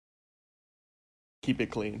keep it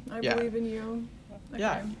clean. I Yeah. believe in you. Okay.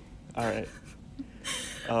 Yeah. All right.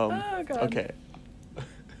 Oh, God. Okay.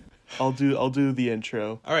 I'll do the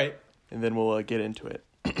intro, All right. and then we'll get into it.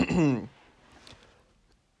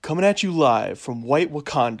 Coming at you live from White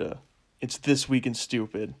Wakanda, it's This Week in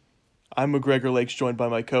Stupid. I'm McGregor Lakes, joined by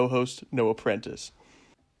my co-host, Noah Prentice.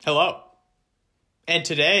 Hello. And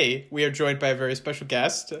today we are joined by a very special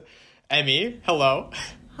guest, Emmy. Hello.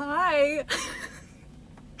 Hi.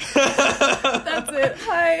 That's it.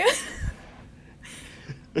 Hi.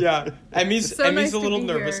 Yeah. Emmy's So nice a to little be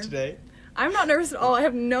nervous here. today. I'm not nervous at all. I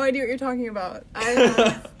have no idea what you're talking about. I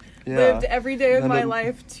have Yeah. lived every day of None my of-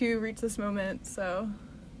 life to reach this moment, so...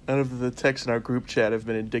 None of the texts in our group chat have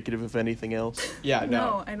been indicative of anything else. Yeah,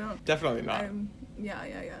 No, I don't. Definitely not. Yeah.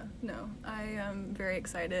 No, I am very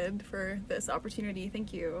excited for this opportunity.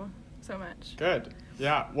 Thank you so much. Good.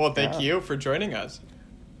 Yeah. Well, thank Yeah. you for joining us.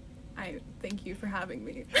 I thank you for having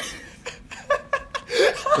me.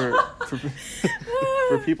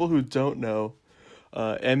 For people who don't know,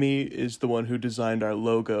 Emmy is the one who designed our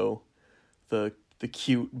logo, the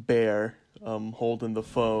cute bear holding the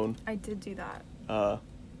phone. I did do that.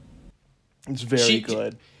 It's very She-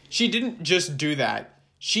 good. She didn't just do that.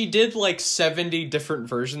 She did like 70 different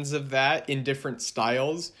versions of that in different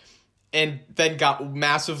styles and then got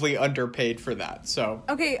massively underpaid for that. So,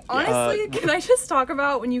 Okay, honestly, Uh, can I just talk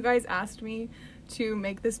about when you guys asked me to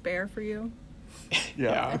make this bear for you?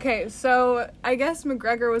 Yeah. Okay, so I guess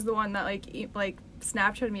McGregor was the one that like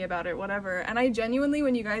Snapchatted me about it, whatever. And I genuinely,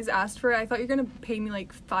 when you guys asked for it, I thought you were gonna pay me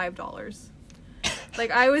like $5.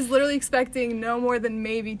 Like I was literally expecting no more than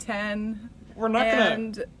maybe 10. we're not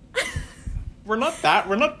And we're not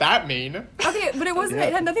that mean. okay, but it wasn't. Yeah.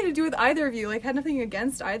 It had nothing to do with either of you. Like, had nothing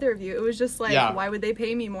against either of you. It was just like, Yeah. why would they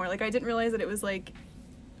pay me more? Like, I didn't realize that it was like,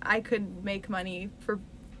 I could make money for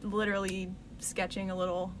literally sketching a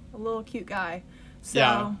little cute guy. So,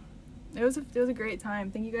 Yeah. it was a great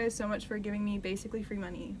time. Thank you guys so much for giving me basically free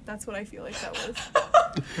money. That's what I feel like that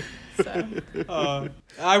was. So,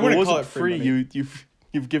 I Well, wouldn't it call wasn't it free. money.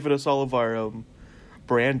 You've given us all of our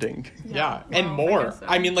branding. Yeah, well, and I more. guess so.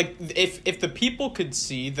 I mean, like if the people could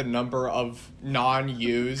see the number of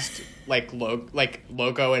non-used like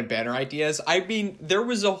logo and banner ideas, I mean, there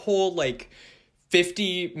was a whole like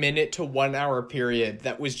 50-minute to 1 hour period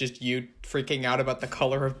that was just you freaking out about the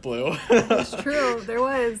color of blue. it's true. There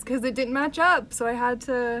was because it didn't match up, so I had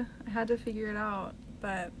to figure it out.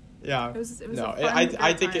 But Yeah. It was no, a fun, I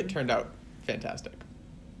great think time. it turned out fantastic.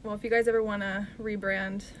 well, if you guys ever want to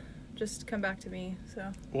rebrand, just come back to me.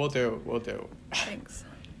 So We'll do. thanks.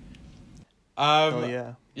 Oh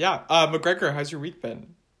yeah. Yeah. McGregor, how's your week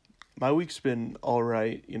been? My week's been all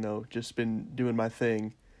right, just been doing my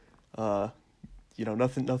thing.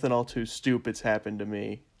 Nothing all too stupid's happened to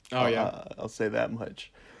me. Oh, yeah. I'll say that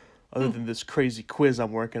much. Other than this crazy quiz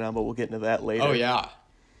I'm working on, but we'll get into that later. Oh yeah.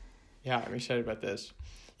 Yeah, I'm excited about this.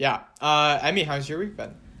 Yeah. Emmy, how's your week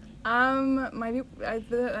been?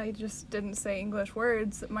 I just didn't say English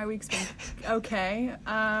words. My week's been okay.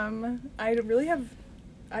 I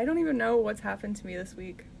don't even know what's happened to me this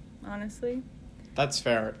week, honestly. That's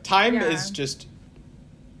fair. Time Yeah. is just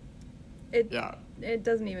yeah. It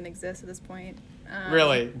doesn't even exist at this point.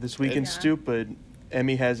 Really. This week in Yeah. Stupid,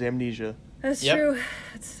 Emmy has amnesia. That's Yep. true.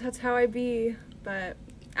 That's how I be. But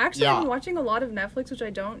actually, Yeah. I've been watching a lot of Netflix, which I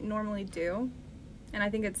don't normally do, and I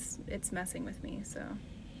think it's messing with me. So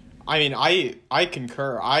I mean, I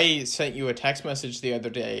concur. I sent you a text message the other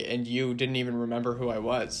day, and you didn't even remember who I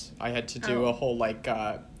was. I had to do Oh. a whole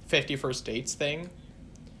 50 First Dates thing.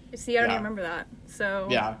 see, I don't Yeah. even remember that. So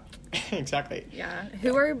Yeah, exactly. yeah.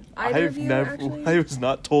 Who are either of you actually? I was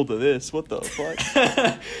not told of this. What the fuck?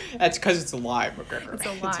 That's because it's a lie, McGregor. It's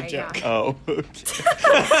a lie, joke. yeah. Oh,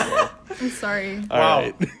 okay. I'm sorry. All Wow.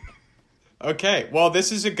 right. Okay, well,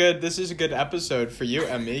 this is a good episode for you,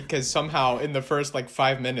 Emmy, because somehow in the first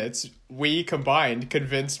 5 minutes, we combined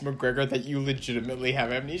convinced McGregor that you legitimately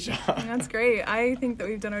have amnesia. That's great. I think that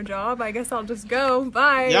we've done our job. I guess I'll just go.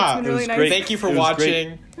 Bye. Yeah, It's been it was really nice. great. Thank you for It was great.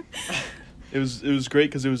 watching. It was great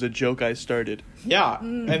because it was a joke I started. Yeah,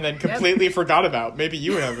 and then completely forgot about. Maybe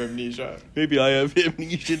you have amnesia. Maybe I have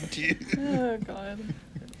amnesia too. Oh God.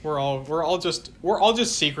 We're all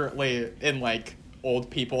just secretly in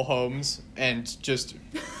old people homes and just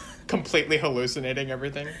completely hallucinating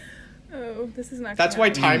everything. Oh, this isn't actually. That's why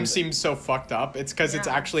happening. time seems so fucked up. It's because it's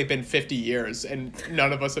Yeah. actually been 50 years and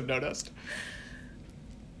none of us have noticed.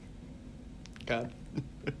 God.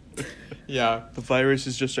 Yeah. The virus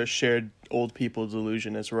is just our shared old people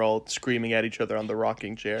delusion as we're all screaming at each other on the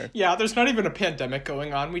rocking chair. Yeah, there's not even a pandemic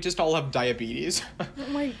going on. We just all have diabetes. Oh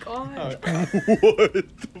my God.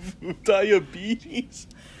 What? Diabetes?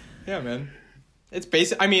 Yeah, man. It's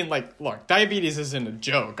basic. I mean, like, look, diabetes isn't a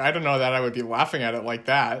joke. I don't know that I would be laughing at it like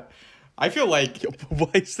that. I feel like... Why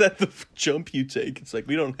is that the jump you take? It's like,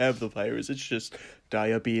 we don't have the virus. It's just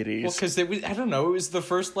diabetes. Well, because it was, I don't know, it was the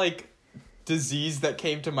first, like, disease that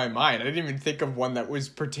came to my mind. I didn't even think of one that was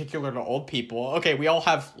particular to old people. Okay, we all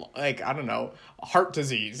have, like, I don't know, heart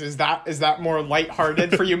disease. Is that more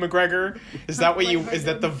lighthearted for you, McGregor? Is that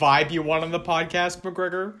the vibe you want on the podcast,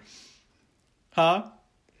 McGregor? Huh?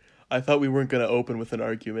 I thought we weren't going to open with an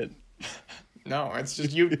argument. No, it's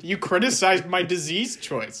just you criticized my disease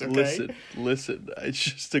choice, okay? Listen, it's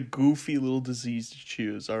just a goofy little disease to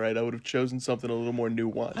choose, all right? I would have chosen something a little more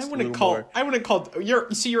nuanced. I wouldn't call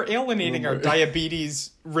you're alienating our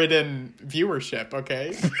diabetes-ridden viewership,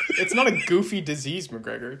 okay? It's not a goofy disease,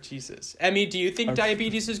 McGregor. Jesus. Emmy, do you think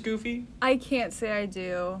diabetes is goofy? I can't say I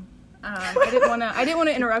do. I didn't want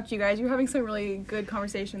to interrupt you guys. You were having some really good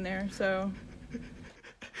conversation there, so...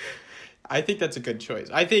 I think that's a good choice.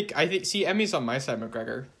 I think see, Emmy's on my side,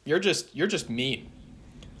 McGregor. You're just mean.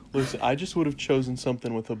 Listen, I just would have chosen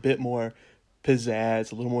something with a bit more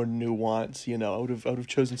pizzazz, a little more nuance, you know. I would have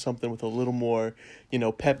chosen something with a little more, you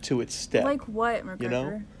know, pep to its step. Like what, McGregor? You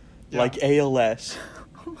know? Yeah. Like ALS.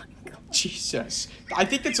 Oh my god. Jesus. I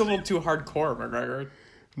think that's a little too hardcore, McGregor.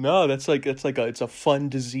 No, it's a fun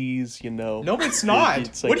disease, you know. No, it's not.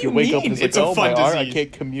 It's like what do you wake mean? up and It's like, a fun my arm, I disease.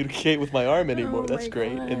 can't communicate with my arm anymore. Oh That's my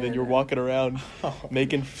great. God. And then you're walking around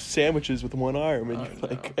making sandwiches with one arm, and you're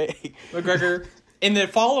like, hey. McGregor, in the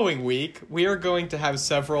following week, we are going to have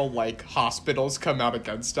several like hospitals come out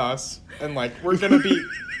against us, and like we're gonna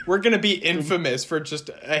be infamous for just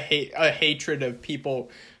a hatred of people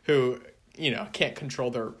who, you know, can't control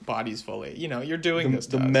their bodies fully. You know, you're doing this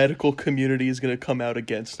to The us. medical community is going to come out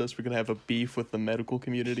against us. We're going to have a beef with the medical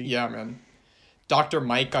community. Yeah, man. Dr.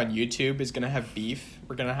 Mike on YouTube is gonna have beef.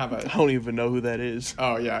 We're gonna have I don't even know who that is.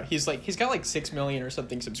 Oh yeah, he's got like 6 million or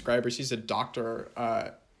something subscribers. He's a doctor.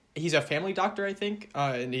 He's a family doctor, I think,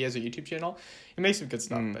 and he has a YouTube channel. He makes some good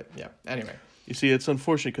stuff, but yeah. Anyway. You see, it's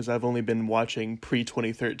unfortunate because I've only been watching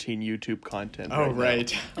pre-2013 YouTube content. Oh now.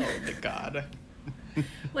 right. Oh my god.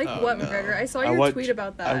 Like Oh, what, no. McGregor? I saw your tweet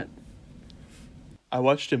about that. I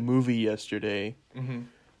watched a movie yesterday.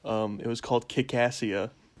 Mm-hmm. It was called Kickassia.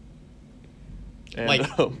 And,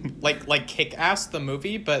 like Kick-Ass the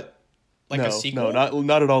movie, but like a sequel. No,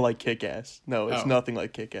 not at all like Kick-Ass. No, it's Oh. nothing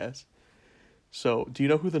like Kick-Ass. So, do you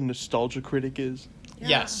know who the Nostalgia Critic is? Yeah.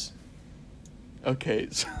 Yes. Okay,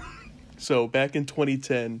 so back in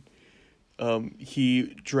 2010,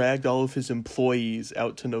 he dragged all of his employees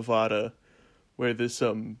out to Nevada, where this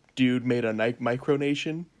dude made a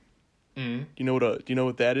micronation. Mm. Do you know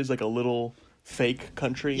what that is? Like a little fake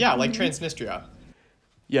country. Yeah, like Transnistria.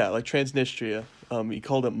 Yeah, like Transnistria. He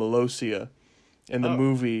called it Molossia, and the Oh.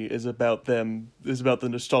 movie is about the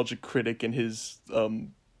Nostalgic Critic and his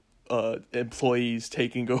employees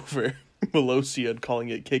taking over Molossia and calling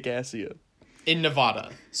it Kickassia. In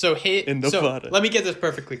Nevada. So Nevada. let me get this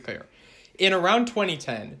perfectly clear. In around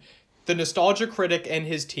 2010, the Nostalgia Critic and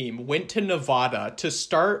his team went to Nevada to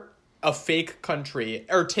start a fake country,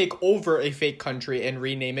 or take over a fake country and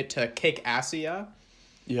rename it to Kickassia.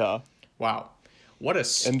 Yeah, Wow. What a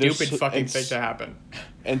stupid fucking thing to happen.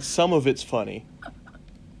 and some of it's funny.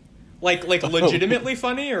 Like legitimately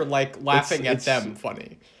funny, or like laughing at It's- them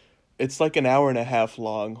funny? It's like an hour and a half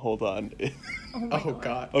long. Hold on. Oh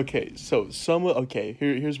god. Okay, so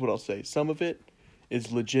here's what I'll say. Some of it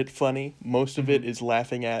is legit funny. Most of it is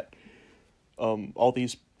laughing at all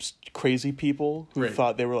these crazy people who Right.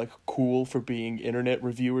 thought they were like cool for being internet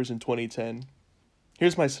reviewers in 2010.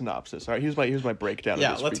 Here's my synopsis. All right, here's my breakdown.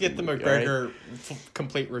 Yeah, of this let's get the freaking movie, all right? McGregor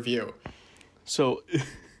complete review. So,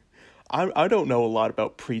 I don't know a lot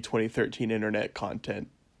about pre-2013 internet content.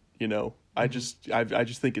 You know, I just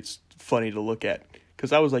think it's funny to look at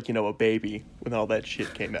because I was like, you know, a baby when all that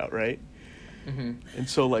shit came out, right? Mm-hmm. And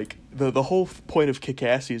so like the whole point of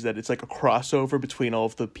Kickassia is that it's like a crossover between all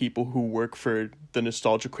of the people who work for the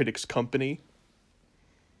Nostalgia Critics company.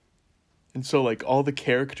 And so like all the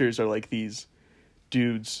characters are like these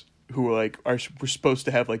dudes who are like we're supposed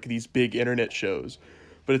to have like these big internet shows,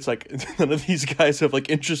 but it's like none of these guys have like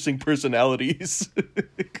interesting personalities.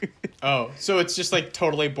 Oh, so it's just like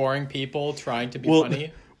totally boring people trying to be Well,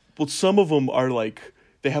 funny? Well, some of them are like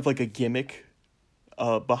they have like a gimmick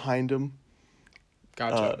behind them.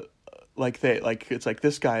 Gotcha. It's like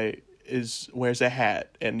this guy wears a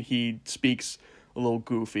hat and he speaks a little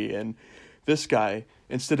goofy, and this guy,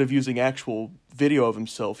 instead of using actual video of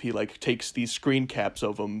himself, he like takes these screen caps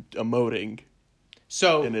of him emoting,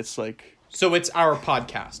 so and it's like so it's our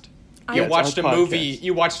podcast. You it's watched a our movie. podcast.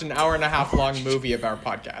 You watched an hour and a half long movie of our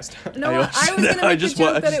podcast. No, I I was also- gonna I make the just joke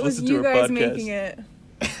wa- I that just it was listened to you our guys podcast. making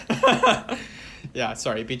it. Yeah,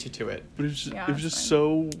 sorry, beat you to it. But it was just, Yeah, it was it's just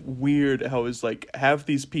fine. so weird how it's like half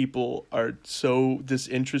these people are so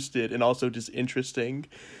disinterested and also disinteresting,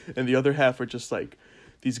 and the other half are just like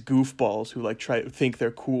these goofballs who like try to think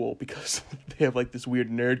they're cool because they have like this weird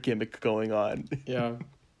nerd gimmick going on. Yeah.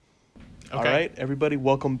 Okay. All right, everybody,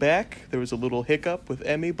 welcome back. There was a little hiccup with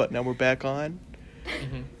Emmy, but now we're back on.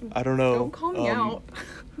 I don't know. Don't call me out.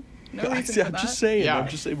 No I'm reason for that. just saying. Yeah. I'm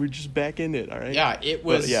just saying. We're just back in it. All right. Yeah, it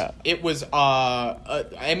was. yeah. It was.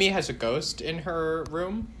 Emmy has a ghost in her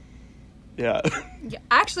room. Yeah. Yeah,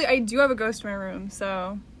 actually, I do have a ghost in my room,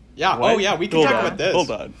 so. Yeah. What? Oh yeah, we can Hold talk on, about this.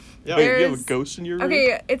 Hold on. Yeah. Wait, you have a There's- ghost in your room?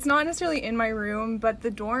 Okay, it's not necessarily in my room, but the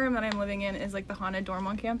dorm that I'm living in is like the haunted dorm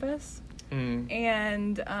on campus. Mm.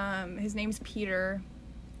 And his name's Peter.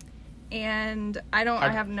 And I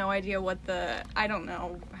have no idea I don't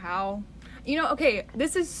know how. Okay,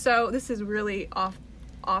 this is really off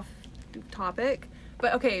topic.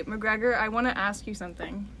 But okay, McGregor, I want to ask you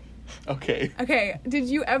something. Okay. Okay, did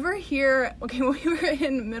you ever hear, when we were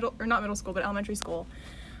in not middle school, but elementary school,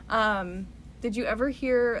 did you ever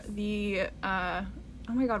hear the, oh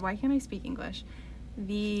my god, why can't I speak English?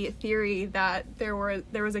 The theory that there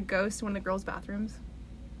was a ghost in one of the girls' bathrooms?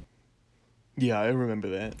 Yeah, I remember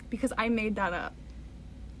that. Because I made that up.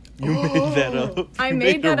 You made that up. I You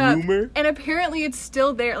made that a up, rumor? and apparently it's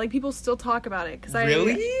still there. Like, people still talk about it.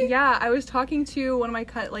 Really? Yeah, I was talking to one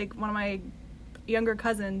of my younger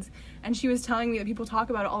cousins, and she was telling me that people talk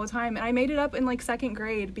about it all the time, and I made it up in like second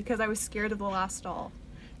grade because I was scared of the last stall.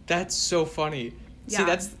 That's so funny. See,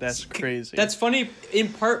 Yeah. That's crazy. That's funny in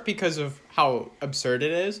part because of how absurd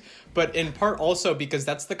it is, but in part also because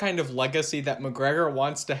that's the kind of legacy that McGregor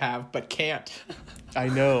wants to have but can't. I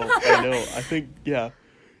know. I think, yeah.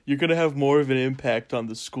 You're going to have more of an impact on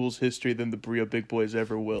the school's history than the Brio Big Boys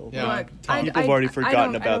ever will. Yeah. Look, People have already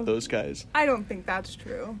forgotten I about don't- those guys. I don't think that's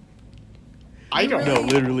true. I don't No, know.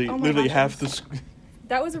 literally, Oh my gosh, half I'm the...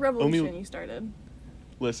 That was a revolution Only- you started.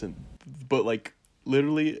 Listen, but like,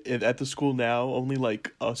 literally, at the school now, only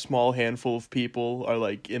like a small handful of people are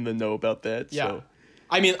like in the know about that. Yeah. So.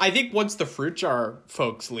 I mean, I think once the fruit jar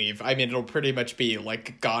folks leave, I mean, it'll pretty much be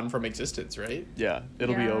like gone from existence, right? Yeah,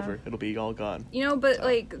 it'll be Yeah. over. It'll be all gone. But So.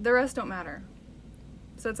 like the rest don't matter,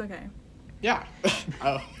 so it's okay. Yeah.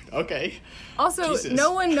 Oh, okay. Also, Jesus.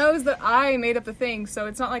 no one knows that I made up the thing, so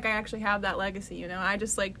it's not like I actually have that legacy. I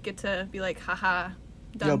just like get to be like, haha,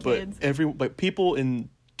 dumb Yeah, but kids. people in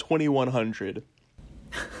 2100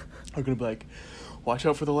 are gonna be like, watch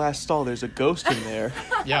out for the last stall. There's a ghost in there.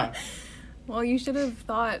 Yeah. Well, you should have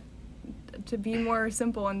thought to be more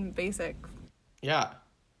simple and basic. Yeah.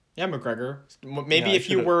 Yeah, McGregor. Maybe Yeah, I if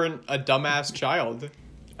you should've- weren't a dumbass child.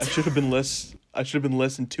 I should have been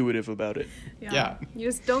less intuitive about it. Yeah. You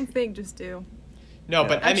just don't think, just do. No, Yeah.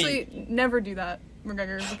 but Actually, I mean, never do that,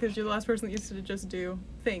 McGregor, because you're the last person that used to just do.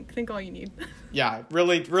 Think all you need. yeah,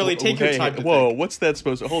 really take your Okay, time to whoa, think. what's that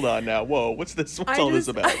supposed to... Hold on now. Whoa, what's this? What's all this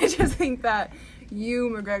about? I just think that you,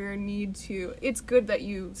 McGregor, need to. It's good that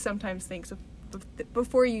you sometimes think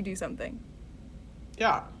before you do something.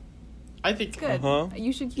 Yeah. I think It's good. Uh-huh.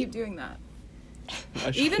 You should keep doing that.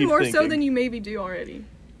 I should Even keep more so thinking. than you maybe do already.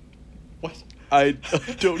 What? I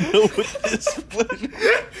don't know what this...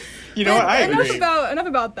 You know what? I enough agree. Enough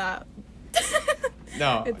about that.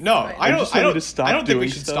 No, It's no, fine. I I don't. just I want you don't. to stop I don't think we doing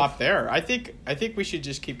should stuff. stop there. I think we should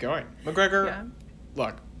just keep going. McGregor, Yeah.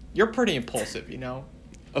 look, you're pretty impulsive,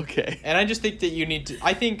 Okay. and I just think that you need to.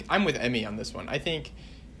 I think I'm with Emmy on this one. I think,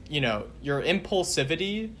 your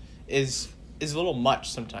impulsivity is a little much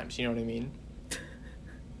sometimes. You know what I mean?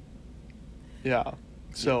 Yeah.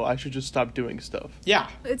 So I should just stop doing stuff. Yeah.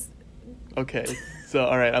 It's Okay. So,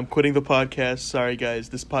 all right, I'm quitting the podcast. Sorry, guys.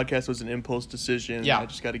 This podcast was an impulse decision. Yeah. I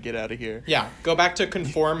just got to get out of here. Yeah. Go back to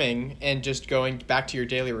conforming and just going back to your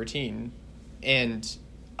daily routine, and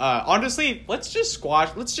honestly, let's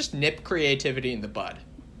just nip creativity in the bud.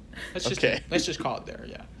 Let's just call it there.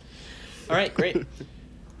 Yeah. All right. Great.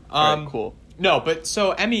 All right, cool. No, but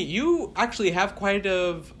so Emmy, you actually have quite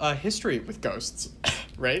a history with ghosts,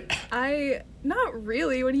 right? not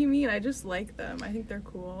really. What do you mean? I just like them. I think they're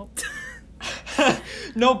cool.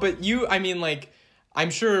 No, but I'm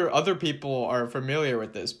sure other people are familiar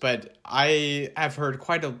with this, but I have heard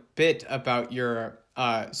quite a bit about your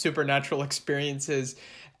supernatural experiences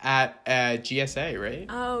at GSA, right?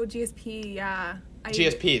 Oh, GSP, yeah.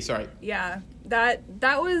 GSP, sorry. Yeah, that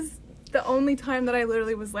was the only time that I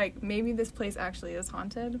literally was like, maybe this place actually is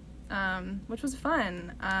haunted, which was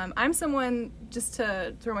fun. I'm someone, just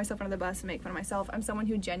to throw myself under the bus and make fun of myself, I'm someone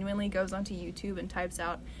who genuinely goes onto YouTube and types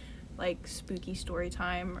out like spooky story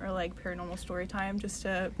time or like paranormal story time just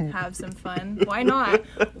to have some fun. Why not?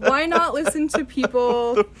 Why not listen to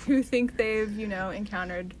people who think they've, you know,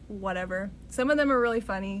 encountered whatever? Some of them are really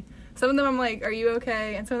funny. Some of them I'm like, are you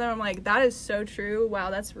okay? And some of them I'm like, that is so true. Wow,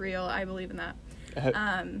 that's real. I believe in that.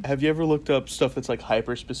 Have you ever looked up stuff that's like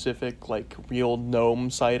hyper specific, like real gnome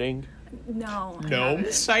sighting? No. I Gnome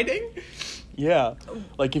haven't. sighting? Yeah,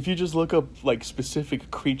 like if you just look up like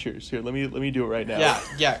specific creatures. Here, let me do it right now.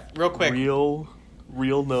 Yeah, real quick. Real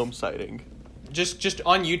gnome sighting. Just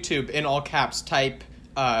on YouTube, in all caps, type,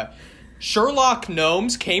 Sherlock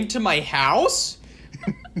Gnomes came to my house?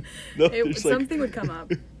 No, there's like Something would come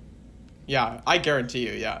up. Yeah, I guarantee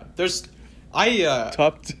you, yeah.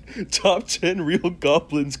 top 10 real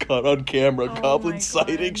goblins caught on camera. Oh Goblin my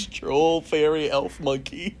sightings, God. troll, fairy, elf,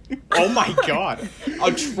 monkey. Oh my god.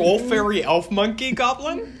 A troll, fairy, elf, monkey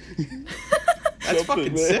goblin? That's Something,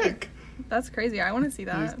 fucking man. sick. That's crazy. I want to see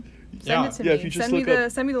that. Send Yeah. it to Yeah, me. if you just Send me look the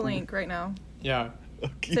up- send me the link right now. Yeah.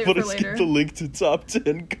 Okay, Save you it want to for skip later. the link to top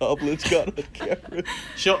 10 goblins caught on camera?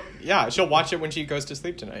 She'll watch it when she goes to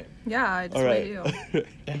sleep tonight. Yeah, it's All what I right. do.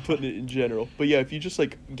 I'm putting it in general. But yeah, if you just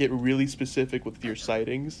like get really specific with your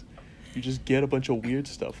sightings, you just get a bunch of weird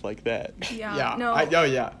stuff like that. Yeah. Yeah. No.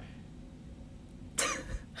 Yeah.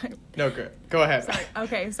 No, good. Go ahead. Sorry.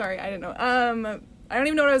 Okay, sorry. I didn't know. I don't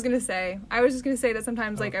even know what I was gonna say. I was just gonna say that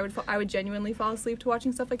sometimes like I would genuinely fall asleep to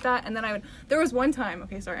watching stuff like that, and then there was one time.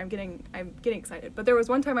 Okay, sorry. I'm getting excited. But there was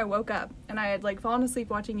one time I woke up and I had like fallen asleep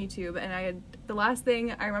watching YouTube, and the last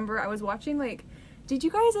thing I remember I was watching like. Did you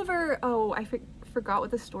guys ever? Oh, I forgot what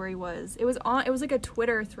the story was. It was like a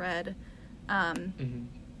Twitter thread. Mhm.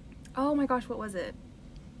 Oh my gosh, what was it?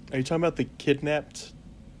 Are you talking about the kidnapped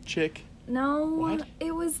chick? No, What?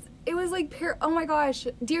 it was like oh my gosh,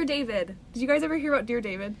 Dear David. Did you guys ever hear about Dear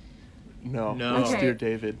David? No. No. That's Okay. Dear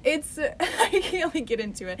David. It's I can't like get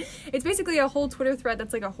into it. It's basically a whole Twitter thread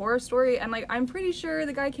that's like a horror story, and like I'm pretty sure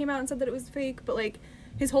the guy came out and said that it was fake, but like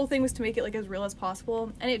his whole thing was to make it like as real as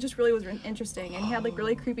possible, and it just really was interesting, and he had like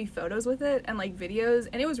really creepy photos with it and like videos,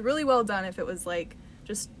 and it was really well done if it was like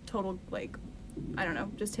just total like I don't know,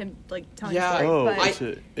 just him like telling Yeah. a story. Oh,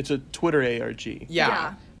 but it's a Twitter ARG. Yeah.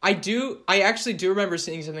 Yeah. I actually do remember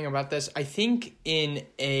seeing something about this. I think in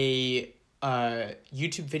a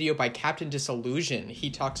YouTube video by Captain Disillusion, he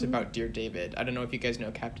talks about Dear David. I don't know if you guys know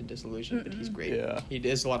Captain Disillusion, but he's great. Yeah. He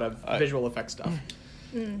does a lot of visual effect stuff.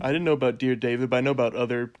 I didn't know about Dear David, but I know about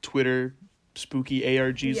other Twitter spooky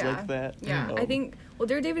ARGs Yeah. like that. Yeah, I think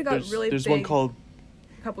Dear David got really there's big one called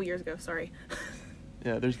a couple years ago. Sorry.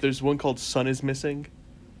 there's one called Sun is Missing,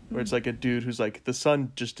 where it's like a dude who's like, the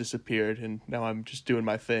sun just disappeared and now I'm just doing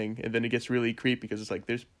my thing, and then it gets really creepy because it's like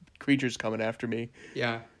there's creatures coming after me.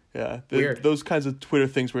 Yeah. Yeah, Weird. those kinds of Twitter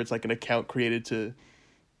things where it's like an account created to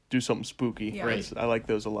do something spooky. Yeah. Right. I like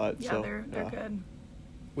those a lot. Yeah, so they're good.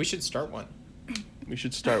 We should start one. we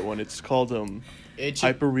should start one. It's called It should,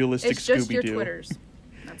 Hyper Realistic It's just Scooby your Doo. Twitters.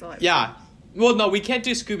 That's all. yeah. Well, no, we can't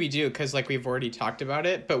do Scooby-Doo because, like, we've already talked about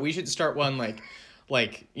it, but we should start one,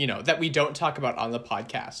 like, you know, that we don't talk about on the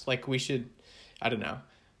podcast. Like, we should, I don't know.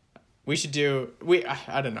 We should do,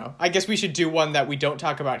 I don't know. I guess we should do one that we don't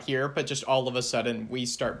talk about here, but just all of a sudden we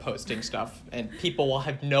start posting stuff and people will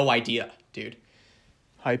have no idea, dude.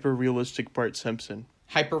 Hyper Realistic Bart Simpson.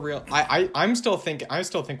 Hyper real. I still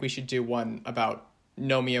think we should do one about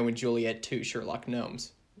Romeo and Juliet 2 Sherlock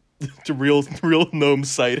Gnomes. It's a real gnome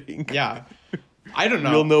sighting. Yeah. I don't know.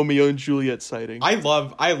 Real Romeo and Juliet sighting. I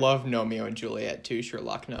love Romeo and Juliet 2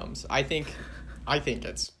 Sherlock Gnomes. I think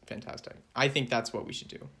it's fantastic. I think that's what we should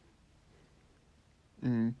do.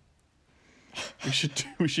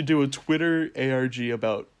 We should do a Twitter ARG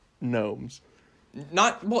about gnomes.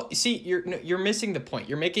 Not well. See, you're missing the point.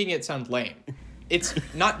 You're making it sound lame. It's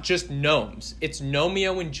not just gnomes. It's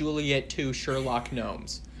Romeo and Juliet 2 Sherlock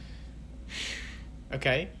Gnomes.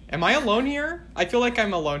 Okay? Am I alone here? I feel like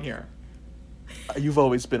I'm alone here. You've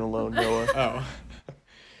always been alone, Noah. Oh.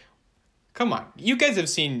 Come on. You guys have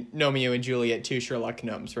seen Romeo and Juliet 2 Sherlock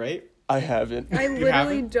Gnomes, right? I haven't. I literally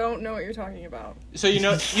haven't? don't know what you're talking about. So you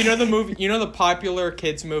know the movie, you know the popular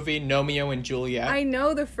kids movie Romeo and Juliet? I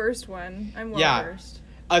know the first one. I'm well Yeah. versed.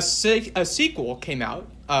 A sequel came out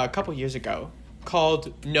a couple years ago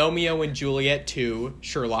called Romeo and Juliet 2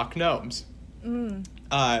 Sherlock Gnomes. And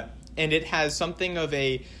it has something of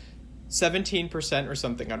a 17% or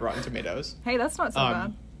something on Rotten Tomatoes. Hey, that's not so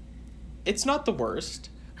bad. It's not the worst,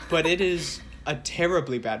 but it is a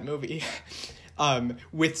terribly bad movie.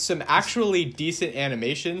 With some actually decent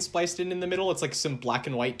animation spliced in the middle. It's like some black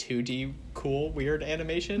and white 2D cool weird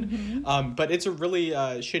animation. But it's a really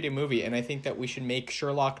shitty movie, and I think that we should make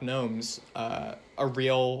Sherlock Gnomes a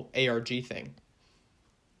real ARG thing.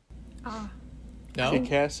 No?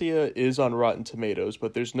 Cicassia is on Rotten Tomatoes,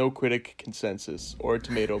 but there's no critic consensus or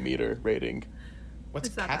tomato meter rating. What's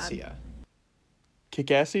Is that bad? Cassia?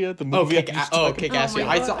 Cicassia, the Oh, movie. I'm just talking about. Cassia. Oh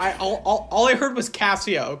my God. All I heard was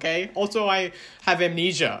Cassia, okay? Also, I have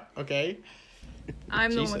amnesia, okay?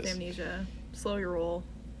 I'm the one with Jesus. amnesia. Slow your roll.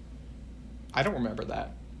 I don't remember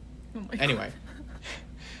that. Oh my God. Anyway.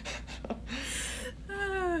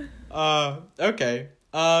 Ah. Okay.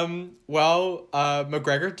 Well,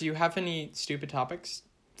 McGregor, do you have any stupid topics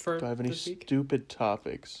for Do I have any this week? stupid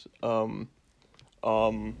topics? Let's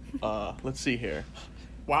see here.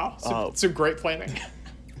 Wow, some great planning.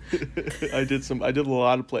 I did a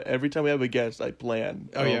lot of play. Every time we have a guest, I plan.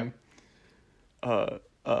 Oh, yeah.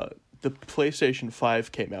 The PlayStation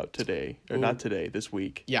 5 came out today, or Ooh. not today, this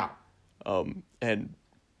week. Yeah. And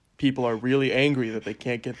people are really angry that they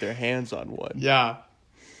can't get their hands on one. Yeah.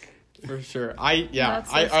 For sure. That's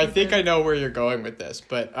so I think stupid. I know where you're going with this,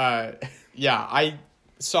 but yeah, I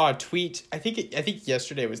saw a tweet. I think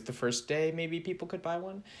yesterday was the first day maybe people could buy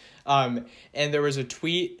one. And there was a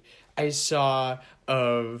tweet I saw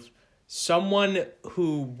of someone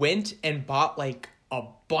who went and bought like a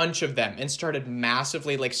bunch of them and started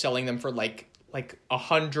massively like selling them for like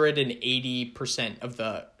 180% of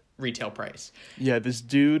the retail price. Yeah, this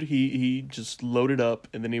dude, he just loaded up,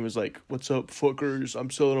 and then he was like, "What's up, fuckers?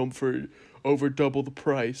 I'm selling them for over double the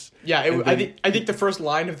price." Yeah, And then- I think the first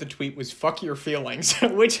line of the tweet was "fuck your feelings,"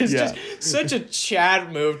 which is Yeah. just such a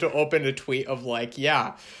Chad move to open a tweet of like,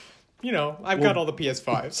 yeah, you know, I've got all the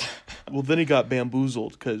PS5s. Well, then he got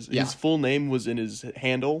bamboozled because Yeah. his full name was in his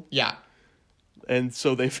handle, Yeah, and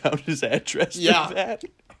so they found his address. Yeah. For that.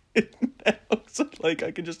 So, like,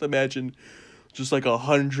 I can just imagine, just like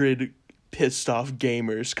 100 pissed off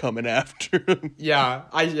gamers coming after him. yeah,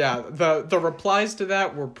 the replies to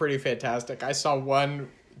that were pretty fantastic. I saw one.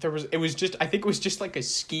 I think it was just like a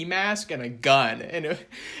ski mask and a gun, and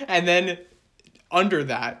then under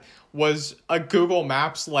that was a Google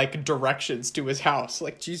Maps like directions to his house.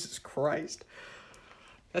 Like, Jesus Christ,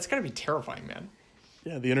 that's gotta be terrifying, man.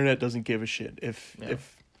 Yeah, the internet doesn't give a shit. If Yeah.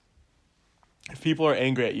 if people are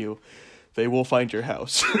angry at you, they will find your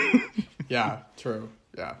house. Yeah, true.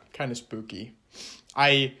 Yeah, kind of spooky.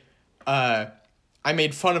 I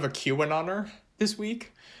made fun of a QAnoner this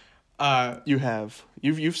week. You have.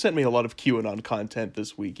 You've sent me a lot of QAnon content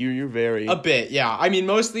this week. You're very A bit, yeah. I mean,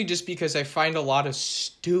 mostly just because I find a lot of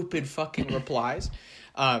stupid fucking replies.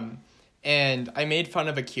 And I made fun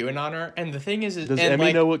of a QAnoner, and the thing is Does and Emmy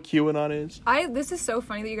like, know what QAnon is? This is so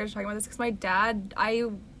funny that you guys are talking about this because my dad, I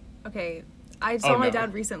saw Oh, my no.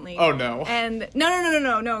 dad recently. Oh, no. And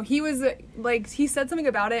no. He was like, he said something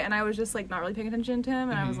about it, and I was just like not really paying attention to him,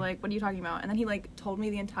 and I Mm-hmm. was like, "What are you talking about?" And then he like told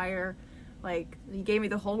me the entire, like, he gave me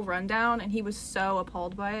the whole rundown, and he was so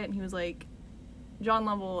appalled by it, and he was like, "John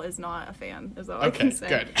Lovell is not a fan," is all I Okay, can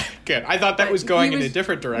say. good. I thought that But was going he in a was-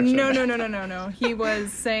 different direction. No. He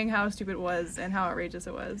was saying how stupid it was and how outrageous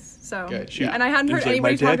it was. So, Good, yeah. and I hadn't He was heard like, my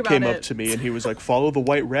anybody talk dad about came it. up to me and he was like, "Follow the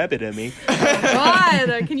white rabbit, Emmy.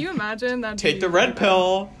 God, can you imagine that? Take the red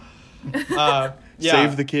pill. Yeah.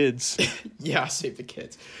 Save the kids." Yeah, save the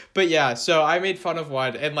kids. But yeah, so I made fun of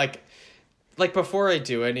one, and like before I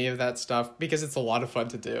do any of that stuff, because it's a lot of fun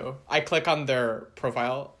to do, I click on their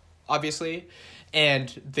profile, obviously,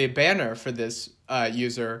 and the banner for this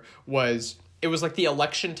user was like the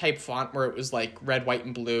election type font where it was like red, white,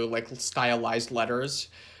 and blue, like stylized letters,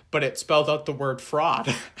 but it spelled out the word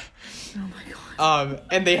fraud. Oh my god.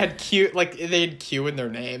 And they had Q in their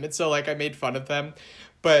name, and so like I made fun of them,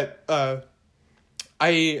 but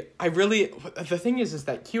I really, the thing is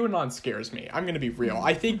that QAnon scares me. I'm gonna be real.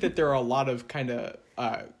 I think that there are a lot of kind of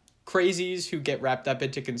crazies who get wrapped up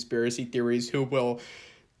into conspiracy theories who will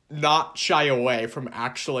not shy away from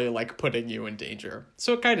actually like putting you in danger.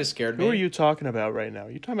 So it kind of scared me. Who are you talking about right now?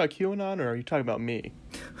 Are you talking about QAnon or are you talking about me?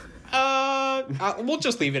 We'll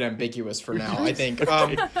just leave it ambiguous for now, I think.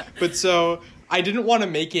 But so I didn't want to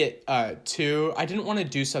make it I didn't want to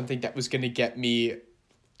do something that was going to get me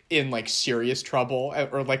in like serious trouble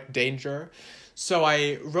or like danger. So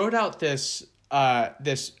I wrote out this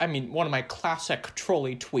one of my classic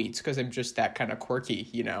trolley tweets, because I'm just that kind of quirky,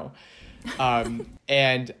 you know.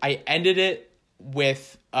 And I ended it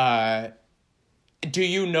with, do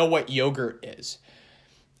you know what yogurt is?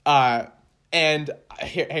 And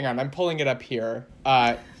here, hang on, I'm pulling it up here.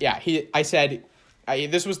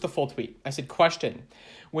 This was the full tweet. I said, question: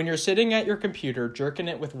 when you're sitting at your computer, jerking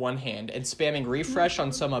it with one hand and spamming refresh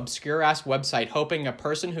on some obscure-ass website, hoping a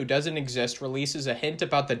person who doesn't exist releases a hint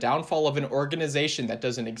about the downfall of an organization that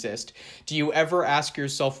doesn't exist, do you ever ask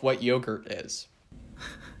yourself what yogurt is?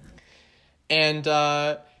 And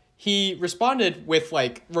he responded with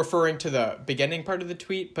like referring to the beginning part of the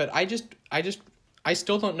tweet, but I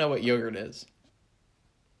still don't know what yogurt is.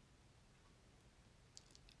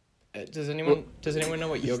 Does anyone know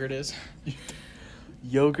what yogurt is?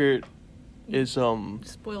 Yogurt is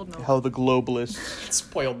Spoiled milk. how the globalists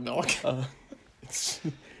Spoiled milk.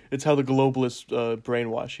 it's how the globalists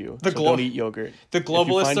brainwash you. The So don't eat yogurt. The If you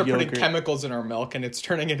globalists find are putting yogurt- chemicals in our milk, and it's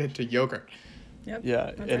turning it into yogurt. Yep. Yeah,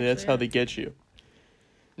 and that's actually how it. they get you.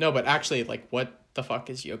 No, but actually, like, what the fuck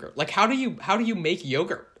is yogurt? Like, how do you make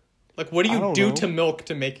yogurt? Like, what do I you don't do know. to milk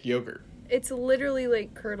to make yogurt? It's literally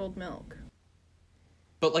like curdled milk.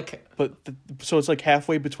 But like, So it's like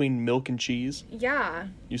halfway between milk and cheese. Yeah.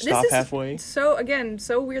 You This stop is halfway. So again,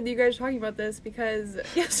 so weird that you guys are talking about this because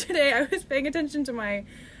yesterday I was paying attention to my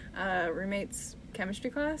roommate's chemistry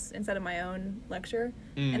class instead of my own lecture,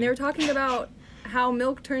 and they were talking about how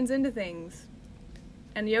milk turns into things,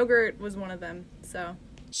 and yogurt was one of them. So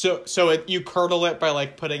you curdle it by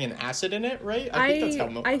like putting an acid in it, right? I think that's how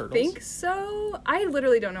milk curdles. I think so. I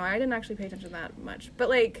literally don't know. I didn't actually pay attention that much, but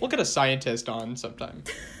like, We'll get a scientist on sometime.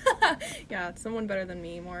 yeah, someone better than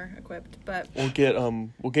me, more equipped. But We'll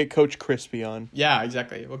get Coach Crispy on. Yeah,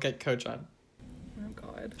 exactly. We'll get Coach on. oh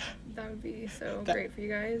god, that would be so That- great for you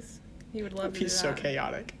guys. He would love It'd to be do so that.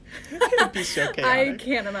 chaotic. It'd be so I chaotic.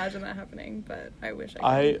 can't imagine that happening, but I wish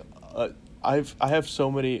I could. I have so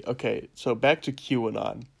many. Okay, so back to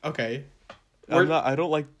QAnon. Okay. I don't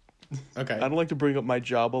like Okay. I don't like to bring up my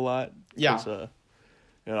job a lot. Yeah. 'Cause,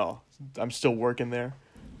 I'm still working there,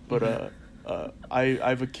 but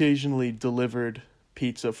I've occasionally delivered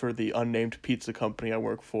pizza for the unnamed pizza company I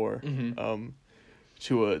work for,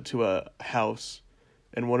 to a house,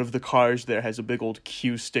 and one of the cars there has a big old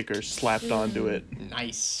Q sticker slapped onto it,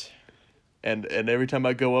 Nice. and every time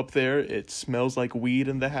I go up there, it smells like weed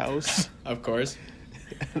in the house. Of course.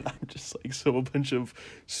 And I'm just like, so a bunch of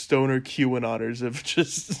stoner QAnoners have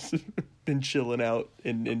just been chilling out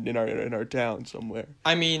in our town somewhere.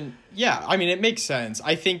 I mean, yeah. I mean, it makes sense.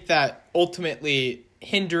 I think that ultimately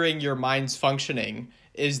hindering your mind's functioning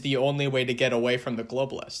is the only way to get away from the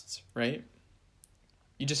globalists, right?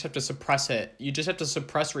 You just have to suppress it. You just have to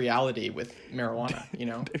suppress reality with marijuana, you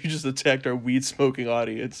know? You just attacked our weed smoking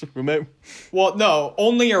audience. Remember? Well, no,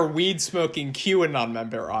 only our weed smoking QAnon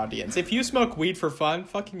member audience. If you smoke weed for fun,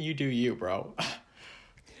 fucking you do you, bro.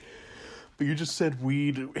 But you just said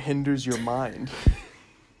weed hinders your mind.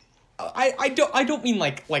 I don't mean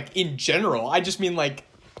like in general. I just mean like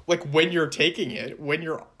when you're taking it, when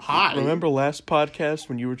you're high. Remember last podcast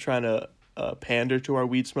when you were trying to pander to our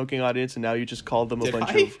weed smoking audience, and now you just called them a Did bunch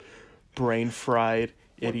I? of brain fried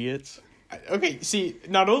idiots? Okay, see,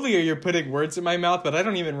 not only are you putting words in my mouth, but I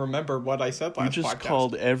don't even remember what I said You last just podcast.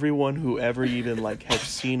 called everyone who ever even like has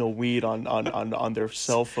seen a weed on their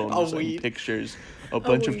cell phones and weed. pictures a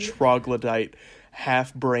bunch of weed. troglodyte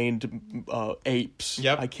half-brained apes.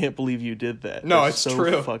 Yep. I can't believe you did that. No, That's it's so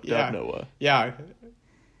true. Fucked Yeah. up, Noah. Yeah.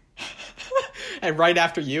 And right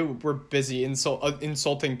after you, we're busy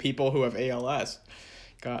insulting people who have ALS.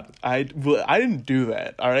 God. I didn't do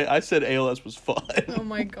that. All right, I said ALS was fun. Oh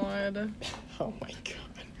my god. Oh my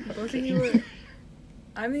god. Both of you were.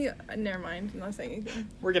 I'm the. Never mind. I'm not saying anything.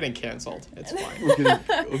 We're getting canceled. It's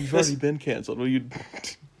fine. We've already been canceled. Well, you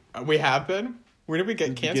We have been? When did we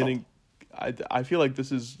get canceled? I feel like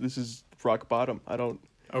this is rock bottom. I don't.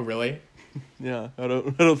 Oh, really? Yeah, I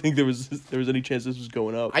don't think there was any chance this was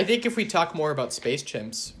going up. I think if we talk more about space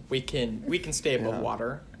chimps, we can stay above Yeah.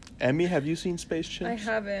 water. Emmy, have you seen Space Chimps? I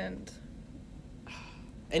haven't.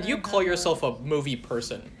 And you call yourself a movie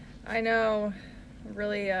person. I know.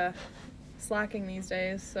 Really slacking these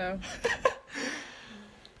days. So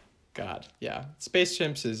God, yeah. Space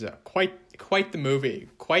Chimps is quite the movie.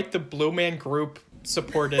 Quite the Blue Man Group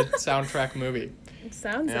supported soundtrack movie. it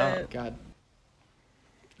sounds Yeah. it. God.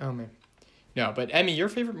 Oh man. No, but Emmy, your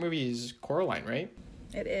favorite movie is Coraline, right?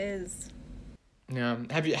 It is. Yeah.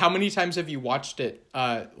 How many times have you watched it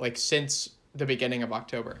like since the beginning of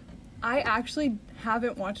October? I actually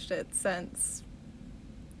haven't watched it since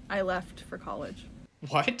I left for college.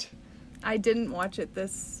 What? I didn't watch it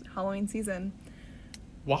this Halloween season.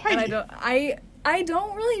 Why? And I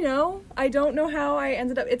don't really know. I don't know how I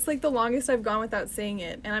ended up. It's like the longest I've gone without seeing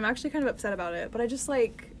it, and I'm actually kind of upset about it. But I just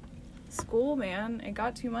like school, man. It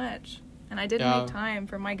got too much, and I didn't Yeah. make time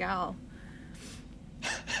for my gal.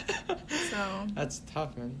 So That's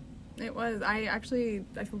tough, man. it was. I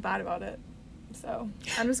feel bad about it. So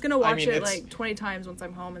I'm just gonna watch mean, it it's- like 20 times once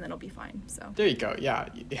I'm home, and then it'll be fine. So There you go. Yeah.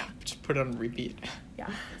 Just put it on repeat. yeah,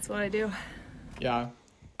 that's what I do. Yeah.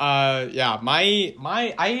 Yeah.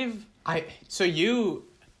 So you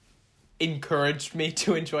encouraged me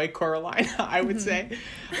to enjoy Coraline, I would say,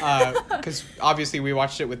 because obviously we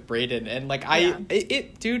watched it with Brayden, and like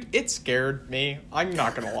dude, it scared me. I'm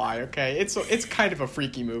not gonna lie. Okay, it's kind of a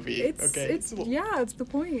freaky movie. It's the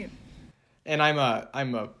point. And I'm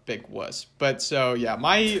a big wuss, but so yeah,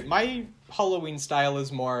 my Halloween style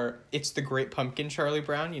is more. It's the Great Pumpkin, Charlie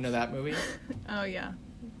Brown. You know that movie? Oh yeah,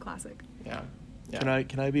 classic. Yeah.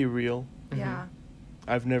 Can I be real? Yeah.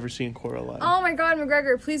 I've never seen Coraline. Oh my God,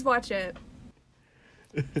 McGregor, please watch it.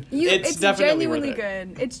 It's definitely genuinely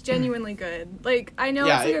good. It's genuinely good. Like, I know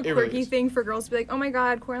it's like a quirky really thing for girls to be like, oh my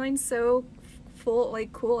God, Coraline's so full,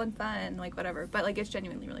 like cool and fun, like whatever. But like, it's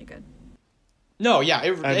genuinely really good. No, yeah,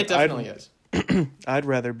 it definitely is. I'd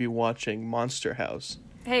rather be watching Monster House.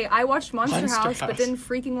 Hey, I watched Monster House, but didn't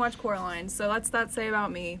freaking watch Coraline. So that's that say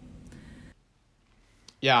about me.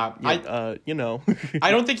 Yeah, you know.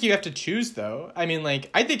 I don't think you have to choose though. I mean,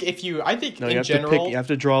 like, I think in general, you have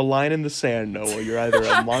to draw a line in the sand, Noah. You're either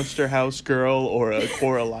a Monster House girl or a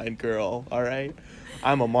Coraline girl. All right,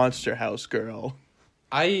 I'm a Monster House girl.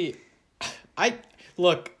 I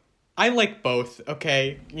look. I like both.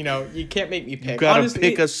 Okay, you know, you can't make me pick. You gotta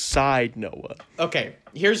pick a side, Noah. Okay,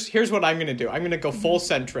 here's what I'm gonna do. I'm gonna go full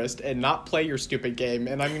centrist and not play your stupid game,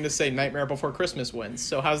 and I'm gonna say Nightmare Before Christmas wins.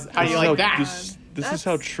 So how do you like that? This is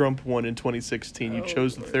how Trump won in 2016. You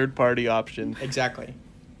chose the third party option. Exactly.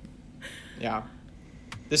 Yeah.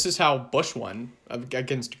 This is how Bush won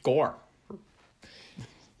against Gore.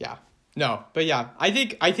 Yeah. No, but yeah, I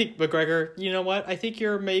think McGregor, you know what? I think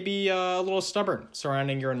you're maybe a little stubborn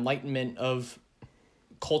surrounding your enlightenment of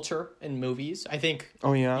culture and movies. I think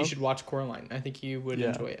you should watch Coraline. I think you would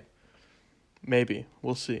enjoy it. Maybe.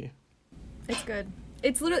 We'll see. It's good.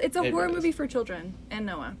 It's a horror movie for children and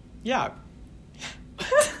Noah. Yeah.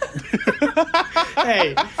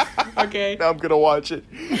 Hey, okay. Now I'm gonna watch it.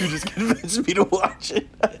 You just convinced me to watch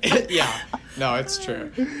it. Yeah. No, it's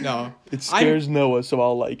true. No. It scares Noah, so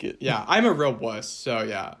I'll like it. Yeah, I'm a real wuss, so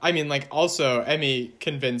yeah. I mean, like, also, Emmy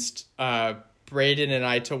convinced Brayden and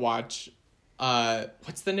I to watch,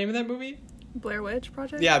 what's the name of that movie? Blair Witch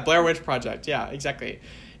Project? Yeah, Blair Witch Project. Yeah, exactly.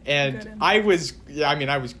 And I was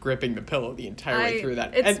gripping the pillow the entire way through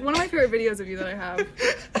that. It's one of my favorite videos of you that I have.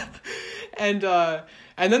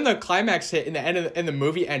 And then the climax hit and the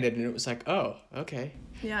movie ended, and it was like, oh, okay.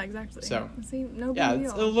 Yeah, exactly. So, see, no big deal.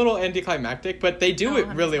 It's a little anticlimactic, but they do it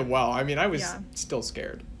really well. I mean, I was still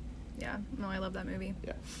scared. Yeah, no, I love that movie.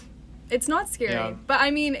 Yeah. It's not scary, but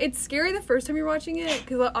I mean, it's scary the first time you're watching it,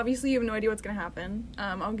 because obviously you have no idea what's going to happen.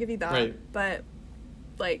 I'll give you that. Right. But,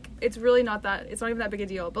 like, it's really not even that big a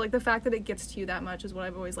deal. But, like, the fact that it gets to you that much is what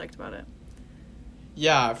I've always liked about it.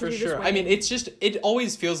 Yeah, for sure. I mean, it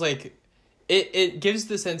always feels like, it gives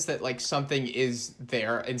the sense that, like, something is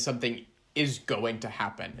there and something is going to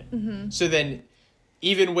happen. Mm-hmm. So then,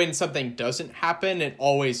 even when something doesn't happen, it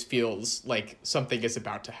always feels like something is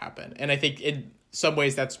about to happen. And I think in some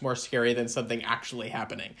ways that's more scary than something actually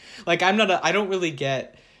happening. Like, I don't really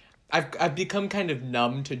get, I've become kind of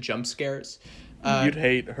numb to jump scares. You'd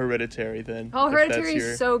hate Hereditary then. Oh, Hereditary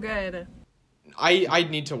is so good. I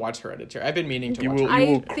need to watch Hereditary. I've been meaning to watch it.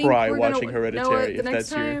 You will cry watching Hereditary if that's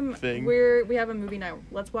your thing. We have a movie night.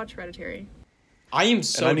 Let's watch Hereditary. I am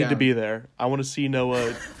so and I need down. to be there. I want to see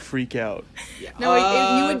Noah freak out. Yeah. No,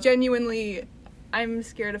 you would genuinely. I'm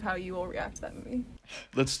scared of how you will react to that movie.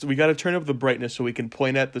 We got to turn up the brightness so we can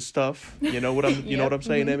point at the stuff. You know what I'm. You know what I'm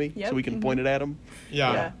saying, Emmy? Yep. So we can point it at him.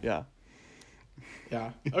 Yeah.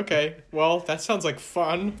 Okay. Well, that sounds like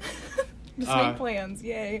fun. Just make plans.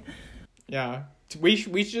 Yay. Yeah. We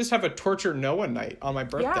should just have a torture Noah night on my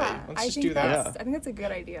birthday. Yeah, Let's just do that. Yeah. I think that's a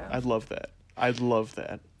good idea. I'd love that.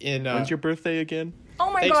 When's your birthday again?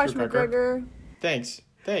 Oh my gosh, McGregor. Thanks.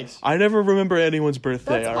 I never remember anyone's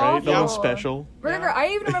birthday, That's alright? awful. No one's special. McGregor, I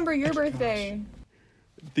even remember your birthday.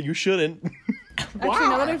 You shouldn't. Actually,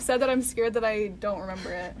 now that I've said that, I'm scared that I don't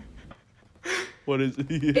remember it. What is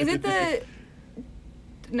it? Is it the...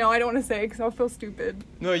 No, I don't want to say it because I'll feel stupid.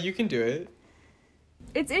 No, you can do it.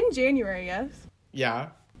 It's in January, yes? Yeah.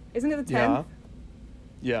 Isn't it the 10th?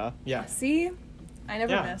 Yeah. See? I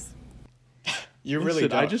never miss. You really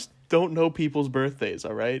don't. I just don't know people's birthdays,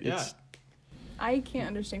 all right? Yeah. I can't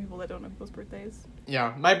understand people that don't know people's birthdays.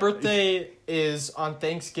 Yeah, my birthday is on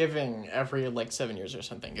Thanksgiving every, 7 years or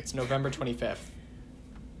something. It's November 25th.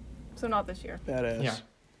 So not this year. Badass. Yeah.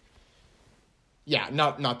 Yeah,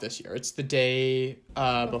 not this year. It's the day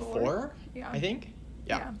before, I think.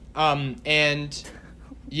 Yeah. And...